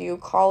for you,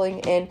 calling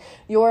in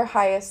your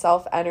highest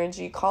self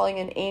energy, calling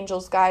in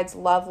angels, guides,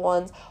 loved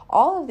ones,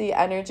 all of the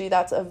energy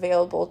that's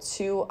available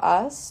to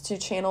us to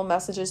channel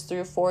messages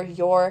through for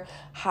your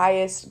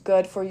highest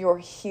good, for your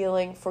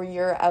healing, for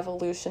your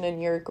evolution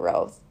and your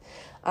growth.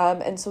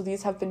 And so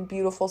these have been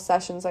beautiful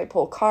sessions. I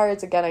pull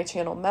cards. Again, I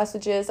channel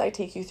messages. I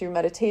take you through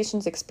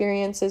meditations,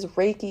 experiences,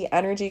 Reiki,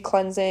 energy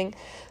cleansing.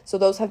 So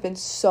those have been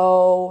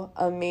so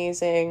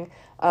amazing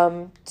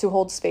to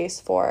hold space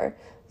for.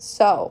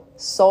 So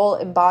soul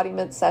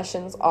embodiment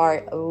sessions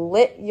are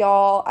lit,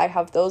 y'all. I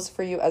have those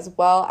for you as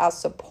well as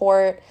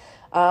support.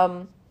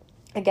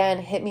 Again,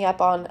 hit me up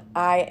on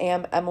I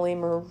am Emily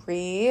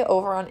Marie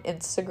over on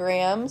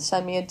Instagram.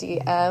 Send me a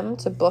DM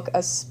to book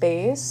a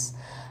space.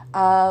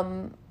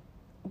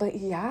 But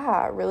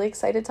yeah, really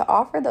excited to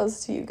offer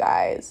those to you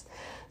guys.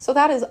 So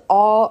that is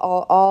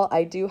all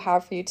I do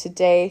have for you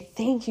today.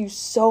 Thank you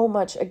so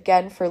much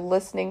again for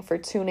listening, for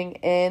tuning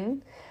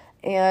in,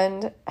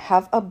 and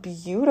have a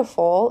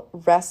beautiful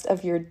rest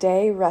of your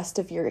day, rest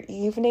of your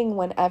evening,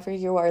 whenever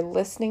you are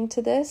listening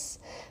to this.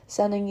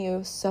 Sending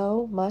you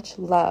so much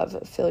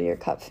love, Fill Your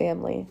Cup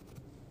family.